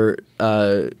that are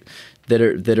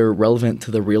that are relevant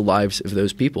to the real lives of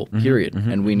those people, period.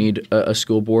 And we need a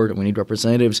school board, and we need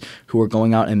representatives who are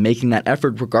going out and making that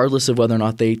effort regardless of whether or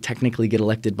not they technically get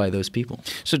elected by those people.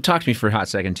 So talk to me for a hot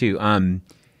second too.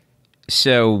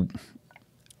 So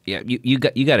yeah, you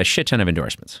got a shit ton of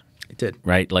endorsements. I did.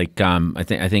 Right? Like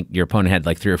I think your opponent had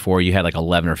like 3 or 4, you had like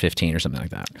 11 or 15 or something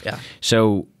like that. Yeah.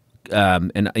 So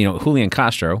and Julian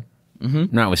Castro,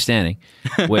 notwithstanding,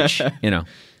 which,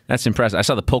 that's impressive. I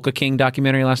saw the Polka King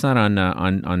documentary last night on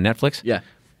Netflix. Yeah.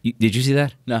 Did you see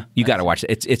that? No. You got to watch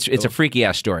it. It's a freaky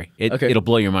ass story. It'll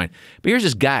blow your mind. But here's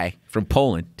this guy from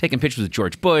Poland taking pictures with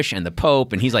George Bush and the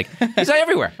Pope, and he's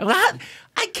everywhere. I'm like,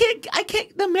 I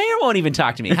can't. The mayor won't even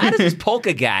talk to me. How does this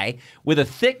polka guy with a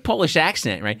thick Polish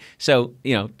accent, right? So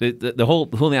the whole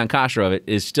Julian Castro of it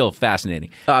is still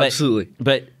fascinating. Absolutely.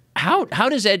 But how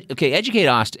does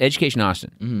Education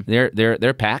Austin?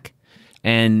 They're PAC,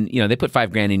 and they put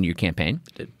 $5,000 into your campaign.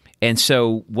 And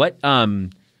so what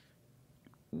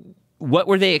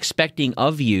were they expecting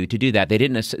of you to do that? They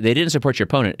didn't support your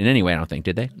opponent in any way, I don't think,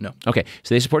 did they? No. Okay,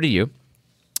 so they supported you.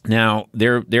 Now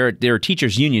they're a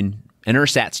teachers union, an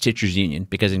ersatz teachers union,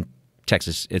 because in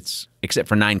Texas, it's except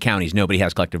for 9 counties, nobody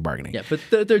has collective bargaining. Yeah, but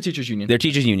they're teachers union. They're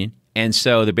teachers union, and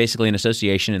so they're basically an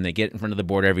association, and they get in front of the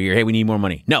board every year. Hey, we need more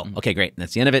money. No, okay, great. And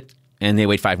that's the end of it. And they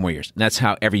wait 5 more years. And that's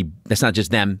not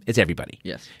just them, it's everybody.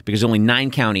 Yes. Because only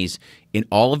 9 counties in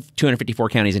all of 254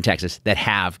 counties in Texas that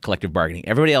have collective bargaining.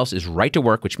 Everybody else is right to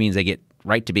work, which means they get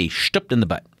right to be stooped in the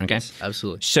butt. Okay? Yes,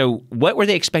 absolutely. So what were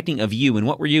they expecting of you, and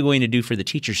what were you going to do for the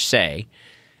teachers, say,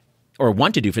 or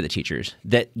want to do for the teachers,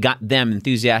 that got them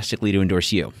enthusiastically to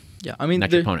endorse you? Yeah, I mean,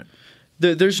 not your opponent.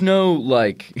 There's no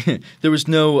there was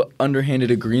no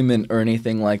underhanded agreement or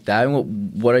anything like that.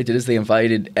 And what I did is they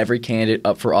invited every candidate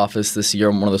up for office this year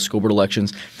in one of the school board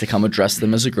elections to come address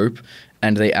them as a group,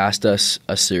 and they asked us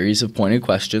a series of pointed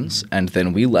questions, and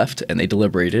then we left and they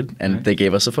deliberated and they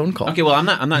gave us a phone call. Okay, well, I'm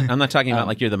not talking about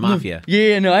like you're the mafia.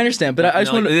 Yeah, no, I understand, but I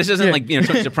just want this isn't like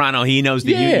Tony Soprano. He knows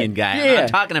the union guy. Yeah. I'm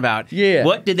talking about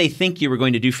what did they think you were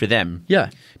going to do for them? Yeah,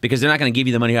 because they're not going to give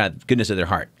you the money out of the goodness of their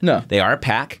heart. No, they are a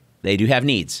PAC. They do have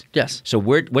needs. Yes. So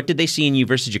what did they see in you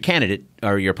versus your candidate,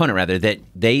 or your opponent rather, that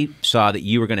they saw that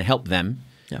you were going to help them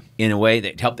in a way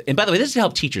that helped? And by the way, this is to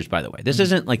help teachers, by the way. This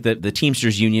isn't like the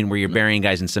Teamsters union where you're burying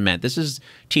guys in cement. This is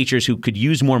teachers who could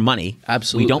use more money.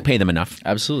 Absolutely. We don't pay them enough.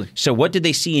 Absolutely. So what did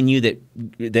they see in you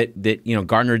that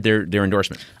garnered their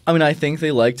endorsement? I mean, I think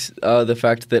they liked the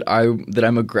fact that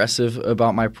I'm aggressive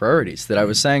about my priorities. That I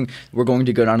was saying we're going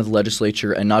to go down to the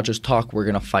legislature and not just talk. We're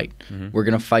going to fight. We're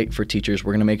going to fight for teachers.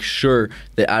 We're going to make sure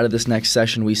that out of this next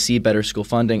session we see better school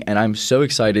funding. And I'm so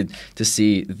excited to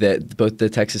see that both the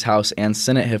Texas House and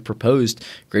Senate have proposed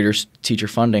greater teacher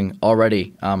funding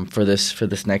already for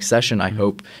this next session. I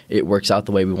hope it works out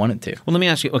the way we want it to. Well, let me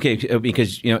ask you. Okay,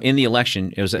 because in the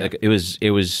election it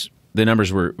was. The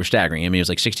numbers were staggering. I mean, it was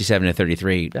like 67 to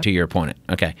 33 to your opponent.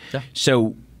 Okay. Yeah.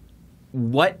 So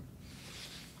what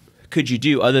could you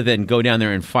do other than go down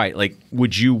there and fight? Like,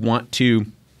 would you want to,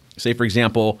 say, for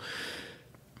example,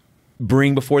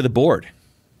 bring before the board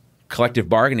collective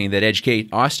bargaining that Education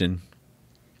Austin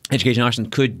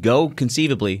could go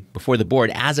conceivably before the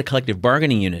board as a collective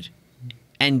bargaining unit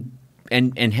and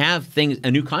have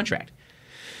a new contract?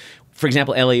 For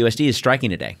example, LAUSD is striking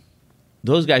today.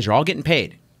 Those guys are all getting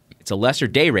paid. It's a lesser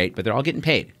day rate, but they're all getting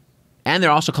paid. And they're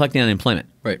also collecting unemployment.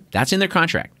 Right. That's in their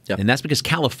contract. Yep. And that's because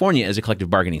California is a collective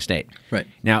bargaining state. Right.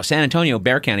 Now, San Antonio,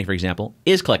 Bexar County, for example,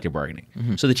 is collective bargaining.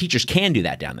 So the teachers can do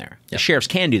that down there. The sheriffs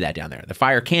can do that down there. The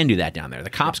fire can do that down there. The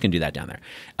cops can do that down there.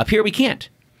 Up here, we can't.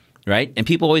 Right? And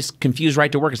people always confuse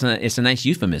right to work. It's a nice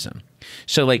euphemism.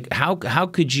 So, like, how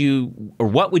could you, or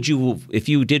what would you, if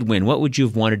you did win, what would you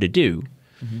have wanted to do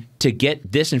to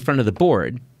get this in front of the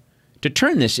board to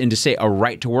turn this into, say, a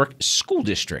right-to-work school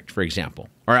district, for example,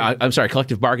 or I'm sorry,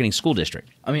 collective bargaining school district?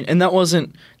 I mean, and that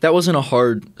wasn't a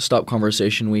hard stop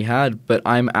conversation we had, but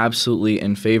I'm absolutely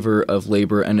in favor of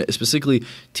labor and specifically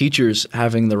teachers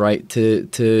having the right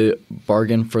to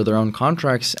bargain for their own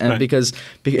contracts, and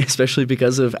especially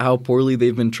because of how poorly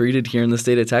they've been treated here in the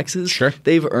state of Texas,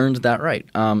 they've earned that right.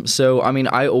 So, I mean,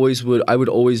 I would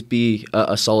always be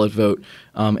a solid vote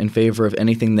in favor of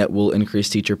anything that will increase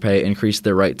teacher pay, increase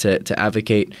their right to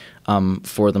advocate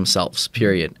for themselves,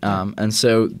 period. And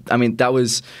so, I mean, that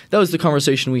was the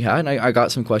conversation we had. And I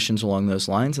got some questions along those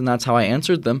lines, and that's how I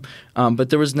answered them. But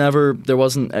there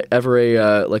wasn't ever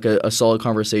a solid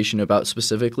conversation about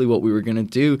specifically what we were going to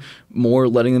do, more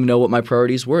letting them know what my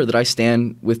priorities were, that I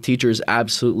stand with teachers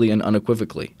absolutely and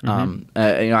unequivocally.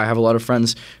 I have a lot of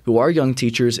friends who are young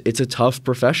teachers. It's a tough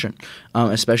profession,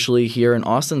 especially here in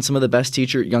Austin. Some of the best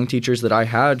young teachers that I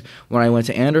had when I went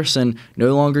to Anderson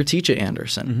no longer teach at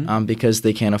Anderson because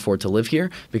they can't afford to live here,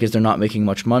 because they're not making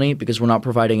much money, because we're not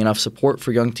providing enough support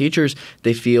for young teachers.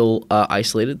 They feel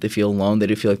isolated. They feel alone. They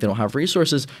do feel like they don't have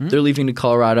resources. They're leaving to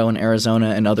Colorado and Arizona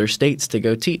and other states to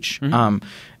go teach.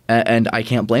 And I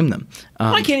can't blame them.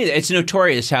 I can't either. It's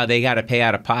notorious how they got to pay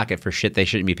out of pocket for shit they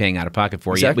shouldn't be paying out of pocket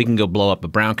for. Yet we can go blow up a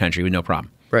brown country with no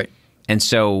problem. Right. And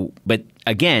so, but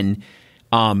again,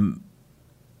 how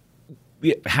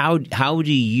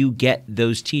do you get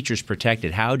those teachers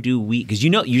protected? How do we? Because you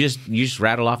just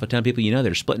rattled off a ton of people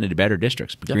that are splitting into better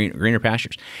districts, greener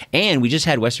pastures, and we just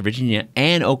had West Virginia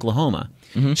and Oklahoma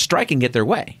strike and get their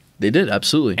way. They did,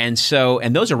 absolutely. And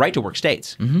those are right to work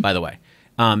states, by the way.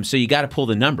 So you got to pull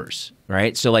the numbers,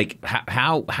 right? So like,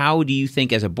 how do you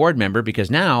think as a board member, because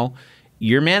now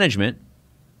you're management,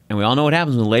 and we all know what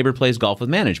happens when labor plays golf with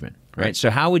management, right? So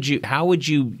how would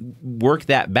you work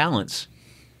that balance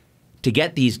to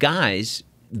get these guys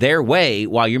their way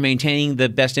while you're maintaining the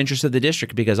best interest of the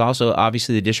district? Because also,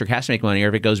 obviously, the district has to make money, or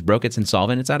if it goes broke, it's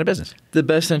insolvent, it's out of business. The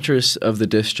best interests of the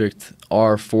district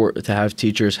are to have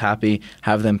teachers happy,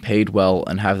 have them paid well,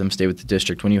 and have them stay with the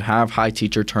district. When you have high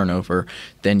teacher turnover,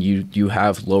 then you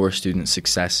have lower student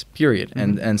success, period.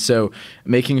 And so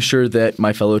making sure that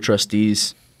my fellow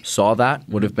trustees saw that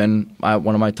would have been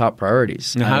one of my top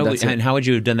priorities. And how would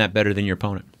you have done that better than your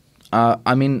opponent?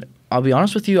 I mean, I'll be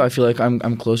honest with you. I feel like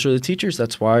I'm closer to the teachers.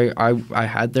 That's why I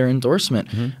had their endorsement.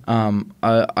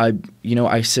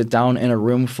 I sit down in a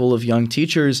room full of young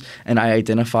teachers and I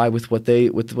identify with what they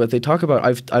talk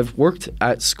about. I've worked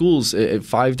at schools, at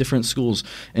 5 different schools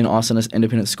in Austin as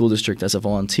independent school district as a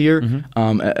volunteer,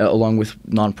 along with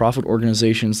nonprofit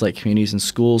organizations like Communities in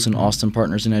Schools and Austin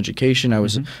Partners in Education. I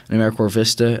was an AmeriCorps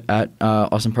Vista at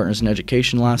Austin Partners in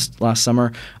Education last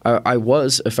summer. I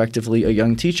was effectively a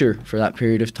young teacher for that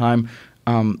period of time.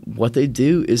 What they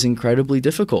do is incredibly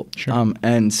difficult. Sure.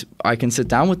 And I can sit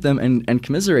down with them and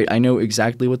commiserate. I know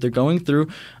exactly what they're going through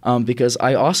because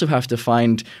I also have to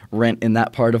find rent in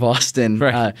that part of Austin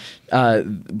so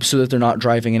that they're not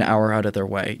driving an hour out of their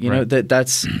way. You know,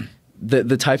 that's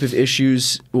the type of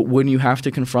issues when you have to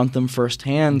confront them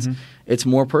firsthand. It's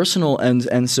more personal,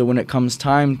 and so when it comes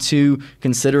time to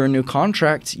consider a new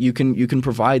contract, you can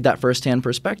provide that firsthand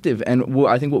perspective. And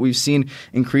I think what we've seen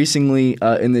increasingly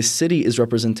in this city is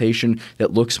representation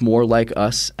that looks more like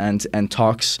us and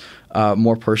talks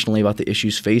more personally about the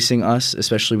issues facing us,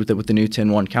 especially with the new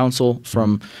 10-1 council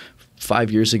from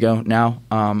 5 years ago now.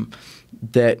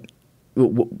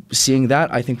 Seeing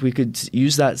that, I think we could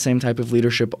use that same type of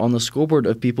leadership on the school board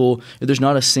of people. There's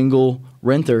not a single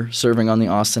renter serving on the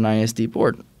Austin ISD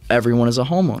board. Everyone is a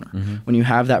homeowner. When you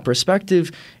have that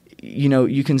perspective,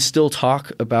 you can still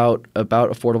talk about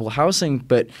affordable housing,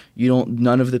 but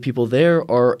none of the people there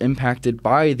are impacted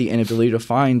by the inability to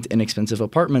find inexpensive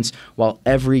apartments, while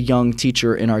every young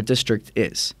teacher in our district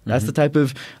is. That's the type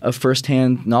of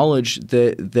firsthand knowledge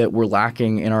that we're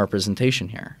lacking in our representation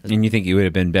here. And you think you would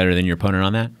have been better than your opponent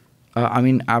on that? I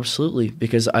mean, absolutely,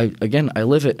 because I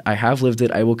live it. I have lived it.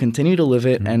 I will continue to live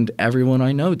it, and everyone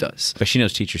I know does. But she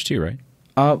knows teachers too, right?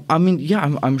 I mean,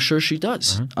 yeah, I'm sure she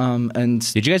does.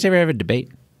 And did you guys ever have a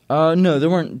debate? No, there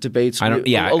weren't debates. A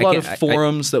lot of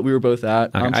forums that we were both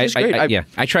at. She's great.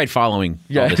 I tried following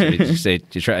all this.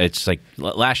 It's like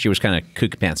last year was kind of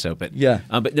kook pantso, but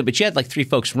but you had like 3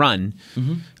 folks run,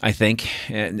 I think.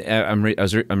 And I'm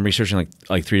researching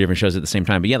like 3 different shows at the same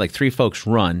time. But you had like 3 folks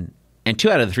run, and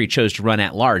 2 out of the 3 chose to run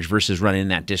at large versus run in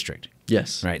that district.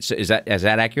 Yes. Right. So is that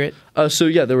accurate? So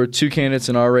yeah, there were 2 candidates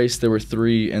in our race. There were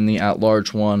 3 in the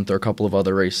at-large one. There are a couple of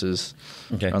other races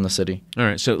around the city. All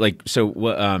right. So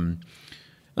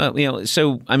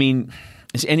I mean,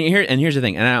 and here's the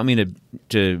thing, and I don't mean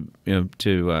to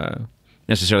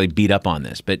necessarily beat up on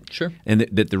this, but sure. And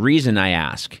the reason I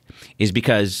ask is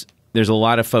because there's a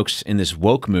lot of folks in this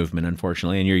woke movement,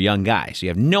 unfortunately, and you're a young guy, so you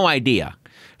have no idea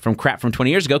from crap from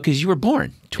 20 years ago because you were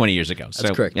born 20 years ago.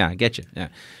 That's correct. Yeah, I get you. Yeah.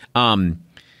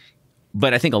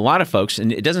 But I think a lot of folks,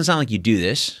 and it doesn't sound like you do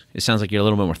this. It sounds like you're a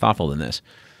little bit more thoughtful than this.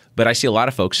 But I see a lot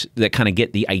of folks that kind of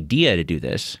get the idea to do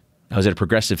this. I was at a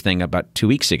progressive thing about 2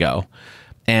 weeks ago,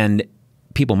 and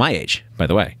people my age, by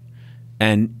the way,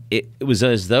 And it was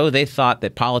as though they thought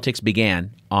that politics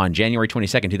began on January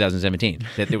 22nd, 2017,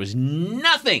 that there was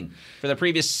nothing for the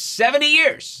previous 70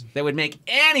 years that would make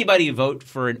anybody vote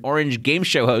for an orange game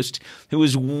show host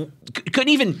who couldn't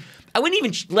even – I wouldn't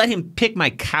even let him pick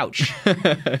my couch,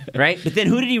 right? But then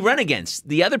who did he run against?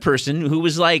 The other person who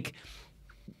was like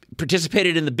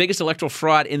participated in the biggest electoral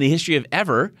fraud in the history of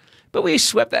ever, but we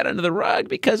swept that under the rug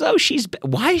because,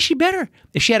 why is she better?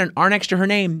 If she had an R next to her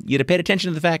name, you'd have paid attention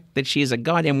to the fact that she is a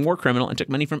goddamn war criminal and took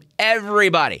money from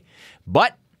everybody.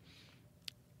 But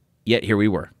yet here we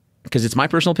were. Because it's my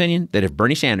personal opinion that if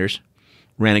Bernie Sanders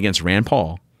ran against Rand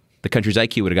Paul, the country's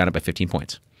IQ would have gone up by 15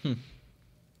 points.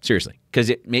 Seriously.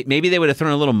 Because maybe they would have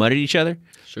thrown a little mud at each other.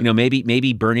 Sure. You know,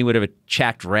 maybe Bernie would have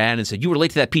attacked Rand and said, you were late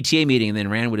to that PTA meeting. And then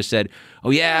Rand would have said, oh,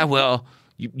 yeah, well,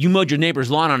 you mowed your neighbor's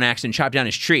lawn on accident and chopped down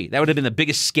his tree. That would have been the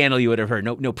biggest scandal you would have heard.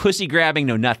 No pussy grabbing,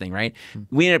 no nothing, right?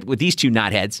 We ended up with these two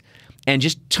knotheads and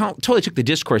just totally took the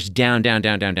discourse down.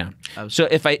 So so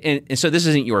this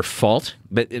isn't your fault,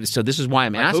 but so this is why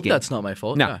I'm asking. I hope that's not my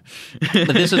fault. No.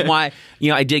 But this is why,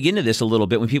 I dig into this a little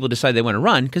bit when people decide they want to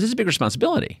run, because it's a big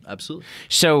responsibility. Absolutely.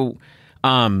 So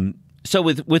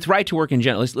with right to work in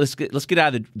general, let's get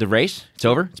out of the race. It's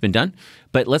over. It's been done.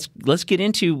 But let's get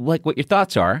into like what your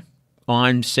thoughts are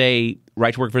on, say,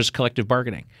 right to work versus collective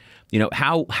bargaining.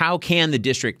 How can the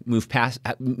district move past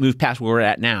where we're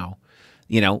at now?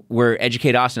 Where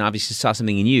Educate Austin obviously saw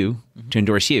something in you to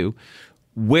endorse you.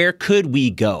 Where could we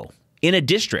go in a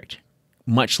district,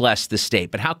 much less the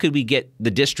state? But how could we get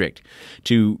the district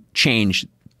to change,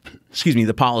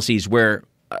 the policies where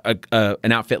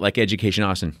an outfit like Education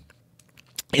Austin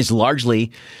is largely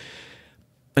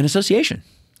an association?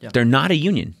 Yeah. They're not a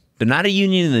union. They're not a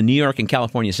union in the New York and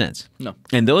California sense. No.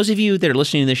 And those of you that are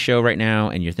listening to this show right now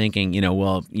and you're thinking,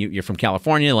 well, you're from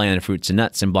California, land of fruits and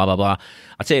nuts and blah, blah, blah.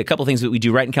 I'll tell you a couple things that we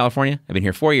do right in California. I've been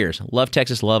here 4 years. Love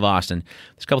Texas, love Austin.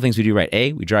 There's a couple things we do right.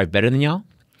 A, we drive better than y'all.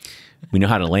 We know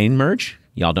how to lane merge.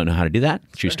 Y'all don't know how to do that.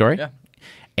 True story. Yeah.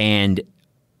 And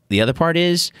the other part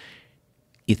is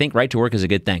you think right to work is a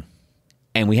good thing.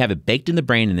 And we have it baked in the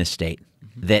brain in this state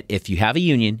that if you have a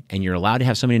union and you're allowed to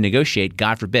have somebody negotiate,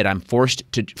 God forbid, I'm forced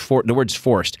to, the word's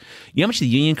forced. You know how much the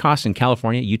union costs in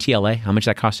California, UTLA, how much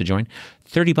that costs to join?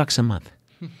 $30 a month.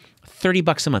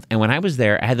 $30 a month. And when I was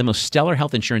there, I had the most stellar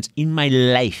health insurance in my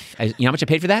life. You know how much I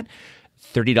paid for that?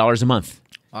 $30 a month.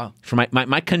 Wow. For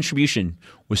my contribution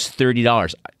was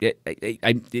 $30.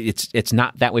 It's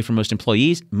not that way for most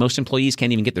employees. Most employees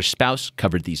can't even get their spouse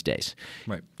covered these days.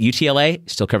 Right. UTLA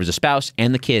still covers the spouse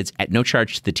and the kids at no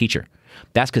charge to the teacher.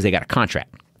 That's because they got a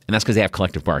contract, and that's because they have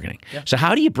collective bargaining. Yeah. So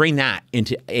how do you bring that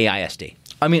into AISD?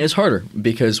 I mean, it's harder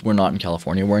because we're not in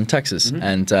California. We're in Texas,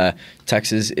 and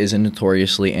Texas is a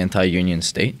notoriously anti-union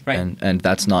state, right. and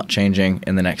that's not changing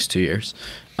in the next 2 years.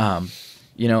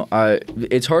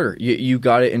 It's harder. You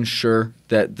got to ensure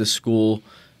that the school,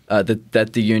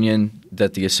 that the union,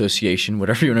 that the association,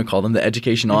 whatever you want to call them, the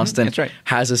Education Austin, that's right,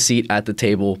 has a seat at the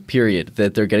table. Period.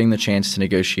 That they're getting the chance to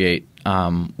negotiate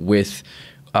with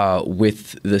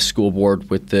the school board,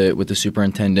 with the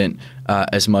superintendent,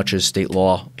 as much as state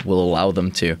law will allow them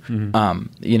to.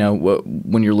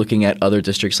 When you're looking at other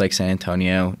districts like San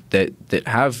Antonio that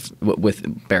have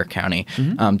with Bexar County,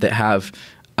 that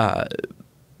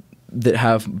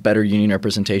have better union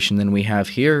representation than we have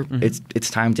here, it's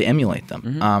time to emulate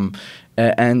them.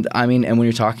 And when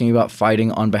you're talking about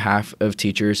fighting on behalf of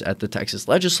teachers at the Texas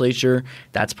legislature,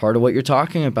 that's part of what you're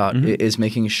talking about, is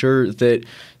making sure that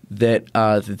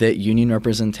union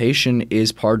representation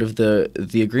is part of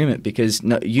the agreement, because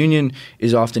union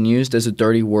is often used as a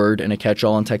dirty word and a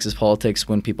catch-all in Texas politics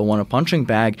when people want a punching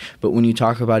bag. But when you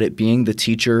talk about it being the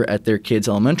teacher at their kid's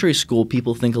elementary school,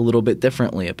 people think a little bit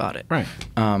differently about it. Right.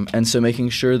 And so making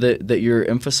sure that you're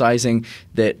emphasizing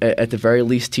that at the very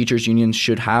least teachers' unions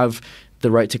should have the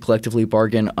right to collectively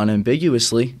bargain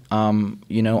unambiguously.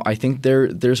 I think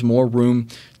there's more room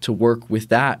to work with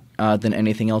that than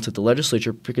anything else at the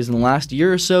legislature, because in the last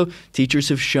year or so, teachers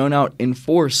have shown out in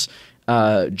force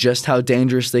just how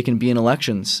dangerous they can be in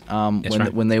elections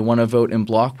when they want to vote in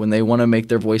block, when they want to make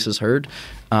their voices heard.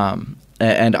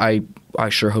 And I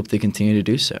sure hope they continue to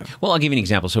do so. Well, I'll give you an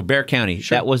example. So Bexar County,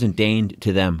 that wasn't deigned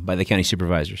to them by the county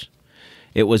supervisors.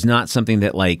 It was not something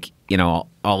that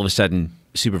all of a sudden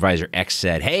Supervisor X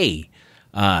said, hey,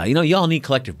 y'all need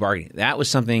collective bargaining. That was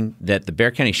something that the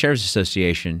Bexar County Sheriff's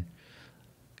Association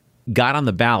got on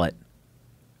the ballot,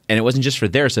 and it wasn't just for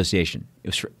their association. It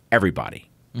was for everybody,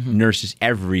 nurses,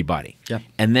 everybody. Yeah.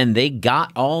 And then they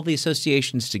got all the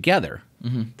associations together,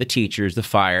 the teachers, the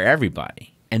fire,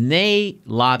 everybody. And they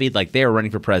lobbied like they were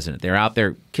running for president. They're out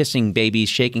there kissing babies,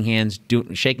 shaking hands,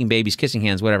 shaking babies, kissing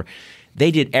hands, whatever.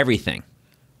 They did everything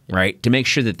right, to make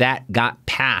sure that that got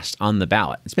passed on the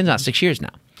ballot. It's been about 6 years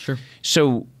now. Sure.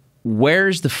 So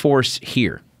where's the force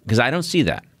here? Because I don't see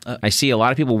that. I see a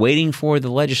lot of people waiting for the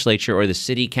legislature or the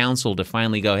city council to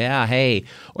finally go, yeah, hey,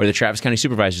 or the Travis County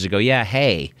supervisors to go, yeah,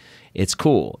 hey, it's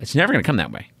cool. It's never going to come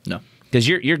that way. No. Because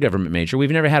you're government major.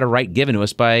 We've never had a right given to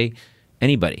us by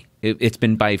anybody. It's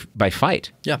been by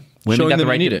fight. Yeah. Women Showing got the them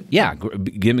right you need to, it. Yeah.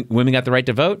 Women got the right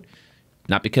to vote,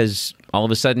 not because all of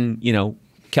a sudden,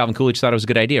 Calvin Coolidge thought it was a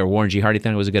good idea or Warren G. Harding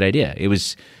thought it was a good idea.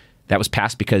 That was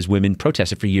passed because women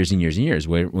protested for years and years and years.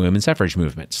 Women's suffrage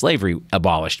movement, slavery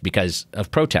abolished because of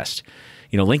protest.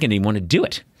 Lincoln didn't want to do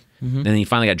it. And then he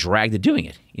finally got dragged to doing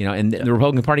it. And the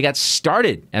Republican Party got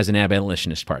started as an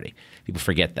abolitionist party. People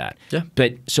forget that. Yeah.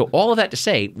 But so all of that to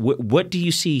say, what do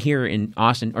you see here in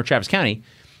Austin or Travis County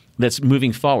that's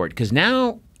moving forward? Because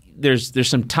now there's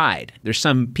some tide. There's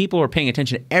some people who are paying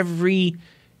attention to every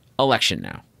election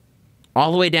now,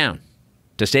 all the way down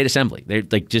to state assembly. They're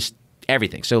like just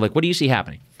everything. So what do you see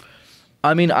happening?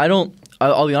 I mean,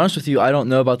 I'll be honest with you, I don't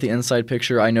know about the inside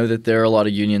picture. I know that there are a lot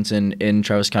of unions in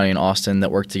Travis County and Austin that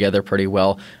work together pretty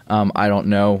well. I don't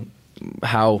know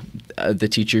how the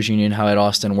teachers union, how at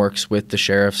Austin works with the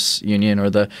sheriff's union or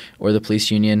the police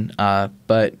union.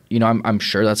 But I'm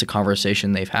sure that's a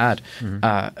conversation they've had.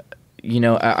 I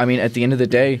mean, at the end of the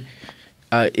day,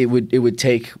 it would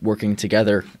take working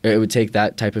together. It would take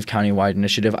that type of countywide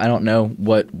initiative. I don't know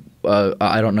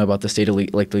about the state of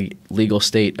the legal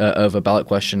state of a ballot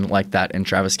question like that in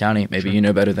Travis County. Maybe Sure. you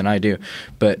know better than I do,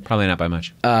 but Probably not by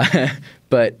much.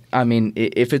 But I mean,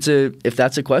 if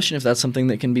that's a question, if that's something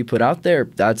that can be put out there,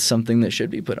 that's something that should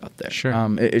be put out there. Sure.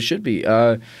 It should be.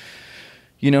 I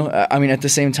mean, at the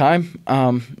same time,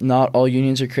 not all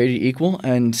unions are created equal,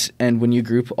 and when you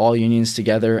group all unions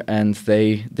together and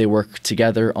they work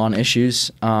together on issues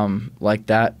like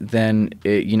that, then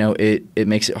it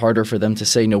makes it harder for them to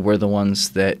say, no, we're the ones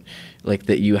that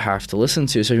you have to listen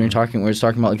to. So when we're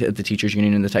talking about the teachers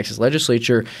union in the Texas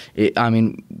legislature,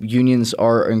 unions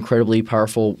are incredibly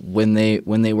powerful when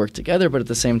they work together, but at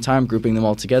the same time, grouping them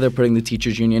all together, putting the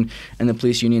teachers union and the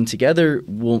police union together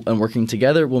and working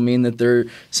together will mean that there are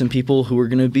some people who are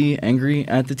going to be angry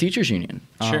at the teachers union.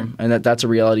 Sure. And that's a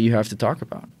reality you have to talk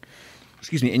about.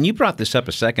 Excuse me. And you brought this up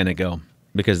a second ago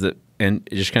and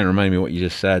it just kind of reminded me of what you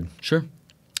just said. Sure.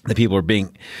 The people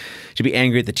should be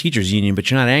angry at the teachers union,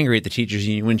 but you're not angry at the teachers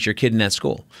union when it's your kid in that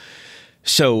school.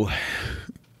 So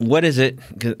what is it?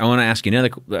 'Cause I want to ask you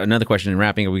another question in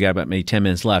wrapping up. We got about maybe 10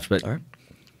 minutes left. But All right.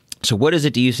 So what is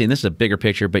it do you see? And this is a bigger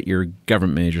picture, but you're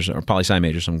government majors or poli-sci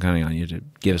majors, so I'm counting on you to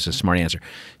give us a smart answer.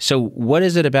 So what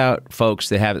is it about folks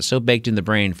that have it so baked in the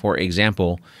brain, for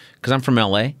example, because I'm from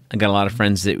LA, I got a lot of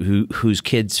friends whose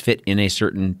kids fit in a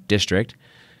certain district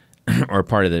or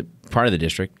part of the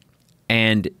district,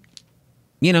 and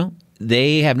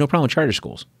they have no problem with charter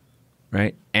schools,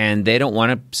 right? And they don't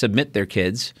want to subject their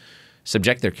kids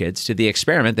to the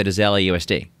experiment that is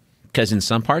LAUSD. Because in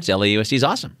some parts, LAUSD is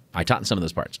awesome. I taught in some of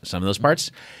those parts. Some of those parts,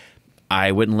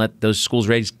 I wouldn't let those schools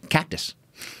raise cactus,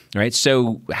 right?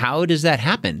 So how does that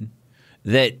happen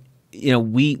that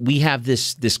we have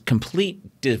this complete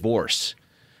divorce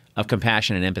of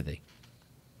compassion and empathy?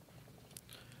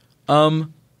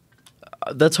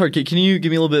 That's hard. Can you give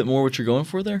me a little bit more what you're going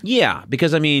for there? Yeah,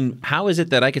 because how is it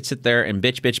that I could sit there and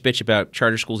bitch about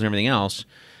charter schools and everything else,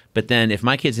 but then if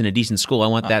my kid's in a decent school, I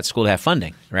want that school to have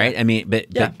funding, right? I mean,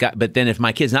 but then if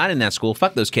my kid's not in that school,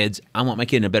 fuck those kids. I want my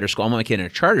kid in a better school. I want my kid in a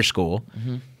charter school.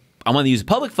 Mm-hmm. I want to use the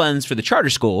public funds for the charter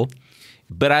school,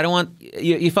 but I don't want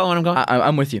you follow what I'm going?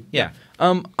 I'm with you. Yeah.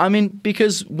 I mean,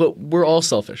 because we're all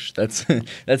selfish. That's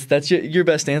your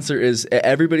best answer is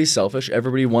everybody's selfish.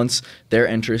 Everybody wants their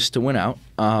interests to win out.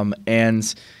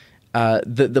 And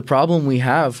the problem we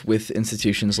have with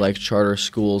institutions like charter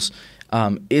schools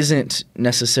isn't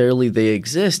necessarily they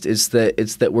exist. It's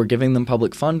that we're giving them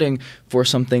public funding for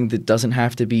something that doesn't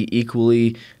have to be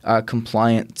equally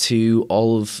compliant to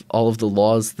all of the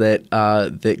laws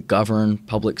that govern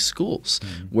public schools.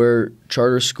 Mm-hmm. Where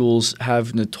charter schools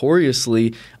have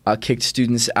notoriously kicked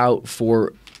students out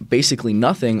for basically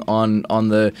nothing on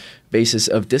the basis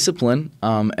of discipline,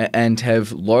 and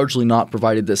have largely not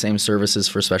provided the same services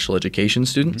for special education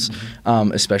students,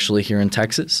 mm-hmm. Especially here in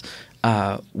Texas.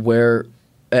 And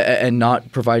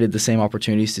not provided the same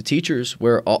opportunities to teachers,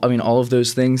 where all of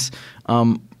those things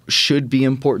should be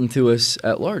important to us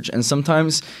at large. And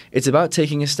sometimes it's about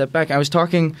taking a step back. I was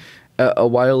talking a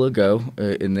while ago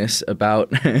in this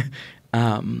about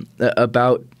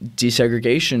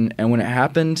desegregation, and when it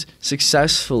happened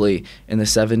successfully in the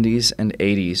 70s and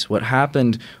 80s, what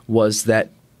happened was that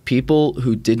people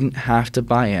who didn't have to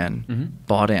buy in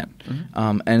bought in.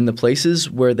 And the places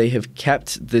where they have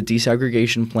kept the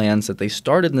desegregation plans that they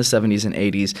started in the 70s and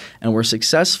 80s and were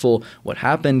successful, what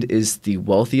happened is the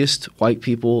wealthiest white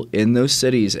people in those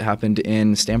cities, it happened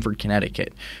in Stamford,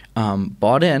 Connecticut,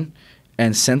 bought in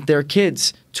and sent their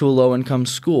kids to a low-income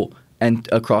school and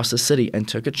across the city and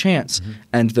took a chance.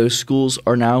 And those schools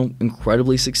are now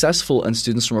incredibly successful, and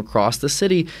students from across the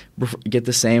city get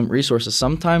the same resources.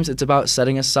 Sometimes it's about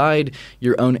setting aside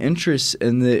your own interests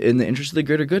in the interest of the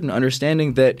greater good and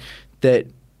understanding that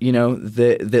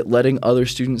letting other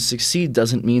students succeed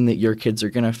doesn't mean that your kids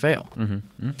are going to fail.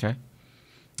 Okay.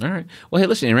 All right. Well, hey,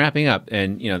 listen, in wrapping up,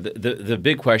 and the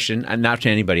big question, and not to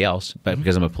anybody else, but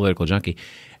because I'm a political junkie,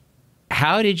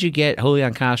 how did you get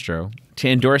Julian Castro to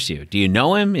endorse you? Do you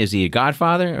know him? Is he a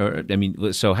godfather?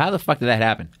 So how the fuck did that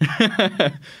happen?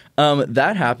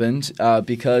 That happened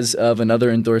because of another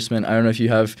endorsement. I don't know if you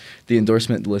have the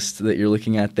endorsement list that you're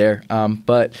looking at there,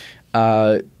 but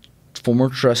former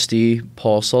trustee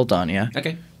Paul Saldana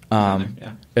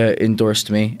endorsed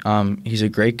me. He's a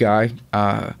great guy.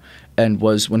 And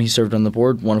was, when he served on the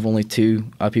board, one of only 2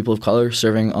 people of color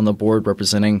serving on the board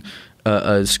representing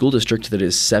a school district that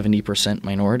is 70%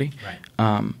 minority.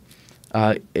 Right.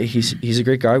 He's a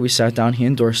great guy. We sat down. He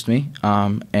endorsed me,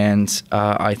 and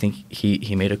I think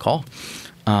he made a call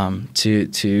to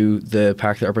the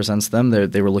PAC that represents them.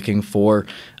 They were looking for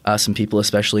some people,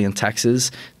 especially in Texas,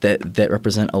 that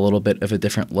represent a little bit of a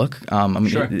different look.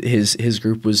 Sure. His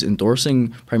group was endorsing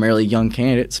primarily young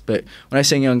candidates, but when I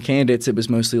say young candidates, it was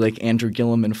mostly like Andrew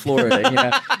Gillum in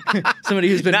Florida, somebody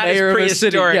who's been not mayor of a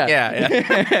city.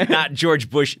 Yeah. Not George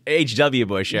Bush, H.W.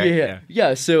 Bush. Right?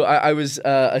 Yeah. So I was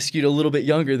skewed a little bit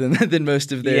younger than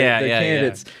most of their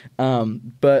candidates.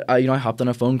 But I hopped on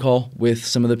a phone call with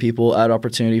some of the people at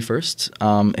Opportunity First,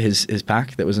 his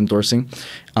PAC that was endorsing,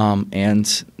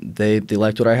 and they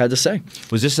liked what I had to say.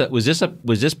 Was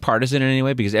this partisan in any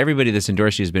way? Because everybody that's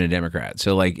endorsed you has been a Democrat.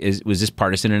 So was this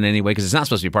partisan in any way? Because it's not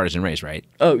supposed to be a partisan race, right?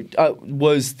 Oh,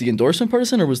 was the endorsement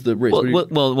partisan or was the race?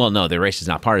 Well, no, the race is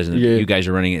not partisan. Yeah. You guys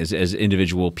are running as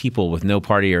individual people with no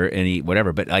party or any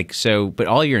whatever. But but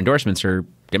all your endorsements are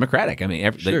Democratic. I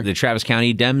mean, sure. the Travis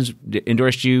County Dems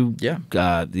endorsed you. Yeah.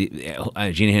 Gina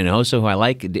Hinojosa, who I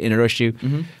like, endorsed you.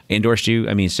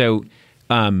 I mean, so.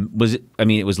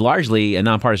 It was largely a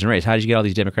nonpartisan race. How did you get all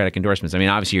these Democratic endorsements? I mean,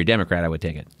 obviously you're a Democrat, I would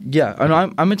take it. Yeah,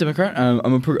 I'm a Democrat.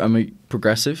 I'm a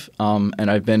progressive, and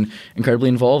I've been incredibly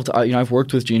involved. I've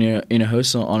worked with Gina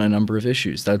Hinojosa on a number of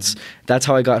issues. That's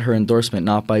how I got her endorsement,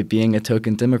 not by being a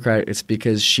token Democrat. It's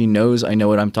because she knows I know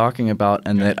what I'm talking about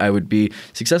and that I would be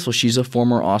successful. She's a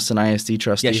former Austin ISD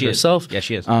trustee herself. Yeah,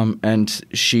 she is. And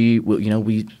she,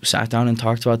 we sat down and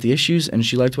talked about the issues, and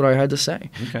she liked what I had to say.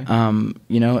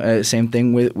 Okay. Same thing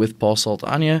with Paul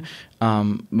Saldana.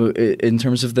 In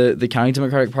terms of the County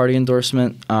Democratic Party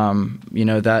endorsement,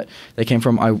 that came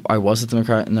from I was a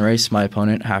Democrat in the race. My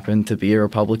opponent happened to be a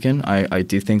Republican. I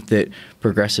do think that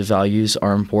progressive values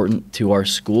are important to our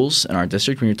schools and our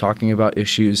district when you're talking about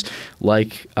issues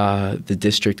like the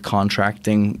district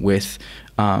contracting with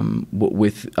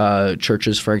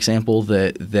churches, for example,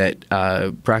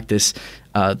 that practice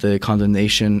the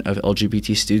condemnation of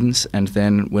LGBT students, and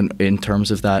then when in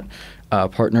terms of that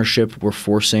partnership, we're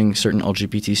forcing certain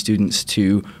LGBT students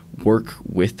to work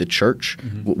with the church,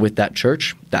 with that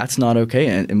church. That's not okay.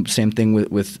 And same thing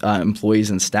with employees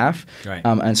and staff. Right.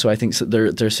 And so I think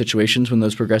there are situations when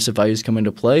those progressive values come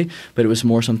into play, but it was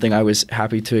more something I was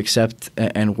happy to accept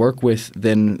and work with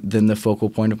than the focal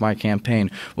point of my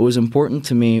campaign. What was important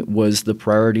to me was the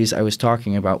priorities I was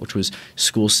talking about, which was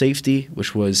school safety,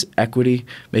 which was equity,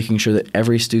 making sure that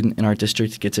every student in our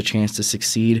district gets a chance to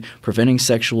succeed, preventing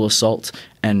sexual assault,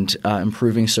 and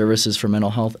improving services for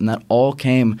mental health. And that all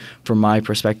came from my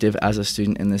perspective as a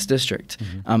student in this district.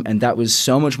 And that was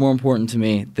so much more important to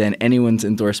me than anyone's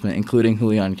endorsement, including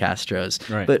Julian Castro's.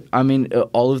 Right. But, I mean,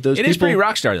 all of those people... It is pretty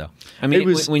rock star, though. I mean,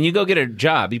 when you go get a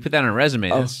job, you put that on a resume,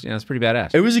 that's pretty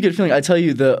badass. It was a good feeling. I tell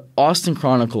you, the Austin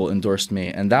Chronicle endorsed me,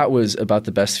 and that was about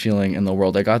the best feeling in the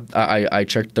world. I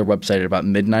checked their website at about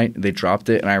midnight. They dropped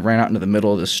it, and I ran out into the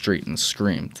middle of the street and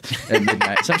screamed at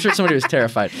midnight. So I'm sure somebody was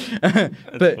terrified.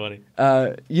 That's funny.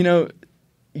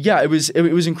 Yeah, it was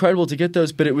incredible to get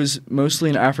those, but it was mostly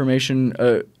an affirmation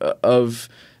of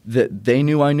that they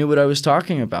knew I knew what I was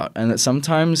talking about, and that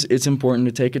sometimes it's important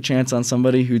to take a chance on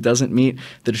somebody who doesn't meet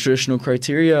the traditional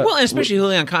criteria. Well, and especially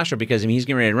Julian Castro, because I mean he's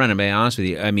getting ready to run. And to be honest with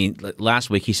you, I mean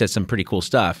last week he said some pretty cool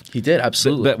stuff. He did,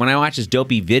 absolutely. But when I watched his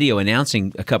dopey video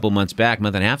announcing a couple months back,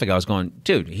 month and a half ago, I was going,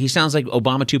 dude, he sounds like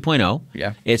Obama 2.0.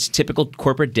 Yeah, it's typical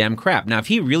corporate Dem crap. Now, if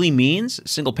he really means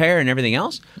single payer and everything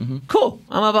else, cool.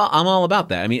 I'm all about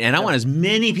that. I mean, and I want as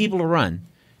many people to run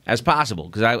as possible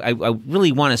because I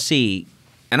really want to see.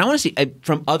 And I want to see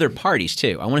from other parties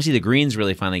too. I want to see the Greens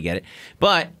really finally get it.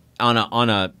 But on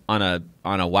a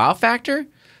wow factor,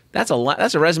 that's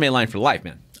a resume line for life,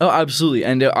 man. Oh, absolutely.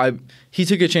 And he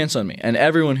took a chance on me, and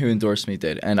everyone who endorsed me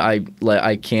did, and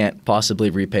I can't possibly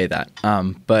repay that.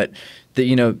 But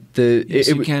yes,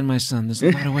 you can, my son. There's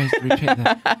a lot of ways to repay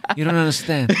that. You don't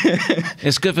understand.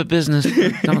 It's good for business.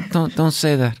 Don't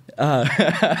say that.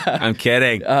 I'm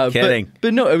kidding. Kidding.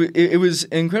 But no, it was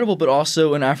incredible, but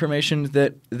also an affirmation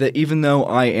that even though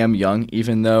I am young,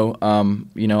 even though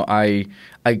I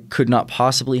could not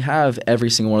possibly have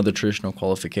every single one of the traditional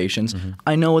qualifications,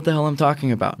 I know what the hell I'm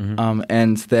talking about,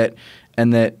 and that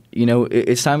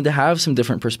it's time to have some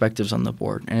different perspectives on the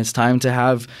board, and it's time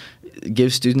to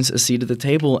give students a seat at the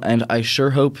table. And I sure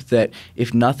hope that,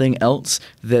 if nothing else,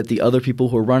 that the other people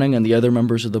who are running and the other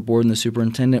members of the board and the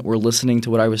superintendent were listening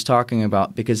to what I was talking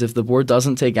about. Because if the board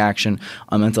doesn't take action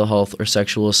on mental health or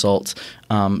sexual assault,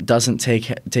 doesn't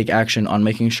take action on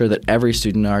making sure that every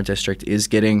student in our district is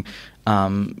getting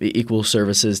equal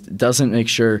services, doesn't make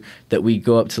sure that we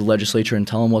go up to the legislature and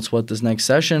tell them what's what this next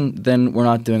session, then we're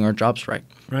not doing our jobs right.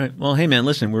 Right. Well, hey, man,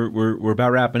 listen, we're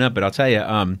about wrapping up, but I'll tell you,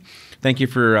 thank you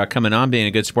for coming on, being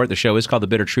a good sport. The show is called The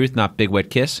Bitter Truth, not Big Wet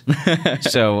Kiss.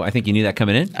 So I think you knew that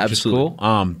coming in, which absolutely. is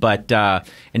cool. But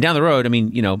and down the road, I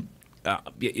mean,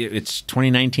 it's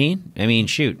 2019. I mean,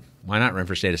 shoot, why not run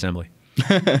for state assembly?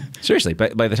 Seriously,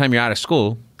 by the time you're out of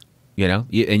school, and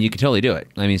you can totally do it.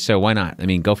 I mean, so why not? I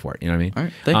mean, go for it. You know what I mean? All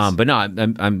right, thanks. But no,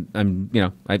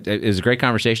 it was a great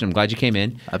conversation. I'm glad you came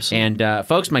in. Absolutely. And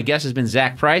folks, my guest has been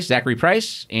Zachary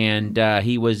Price, and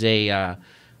he was a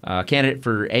candidate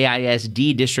for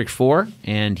AISD District 4,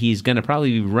 and he's going to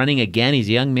probably be running again. He's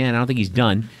a young man. I don't think he's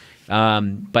done.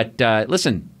 But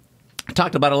listen, I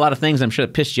talked about a lot of things I'm sure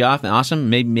that pissed you off and awesome.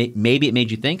 Maybe it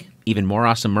made you think even more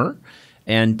awesomer.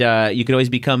 And you could always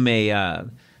become a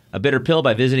bitter pill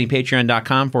by visiting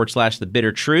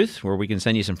patreon.com/thebittertruth, where we can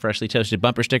send you some freshly toasted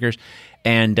bumper stickers.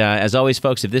 And as always,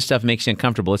 folks, if this stuff makes you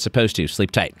uncomfortable, it's supposed to.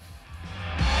 Sleep tight.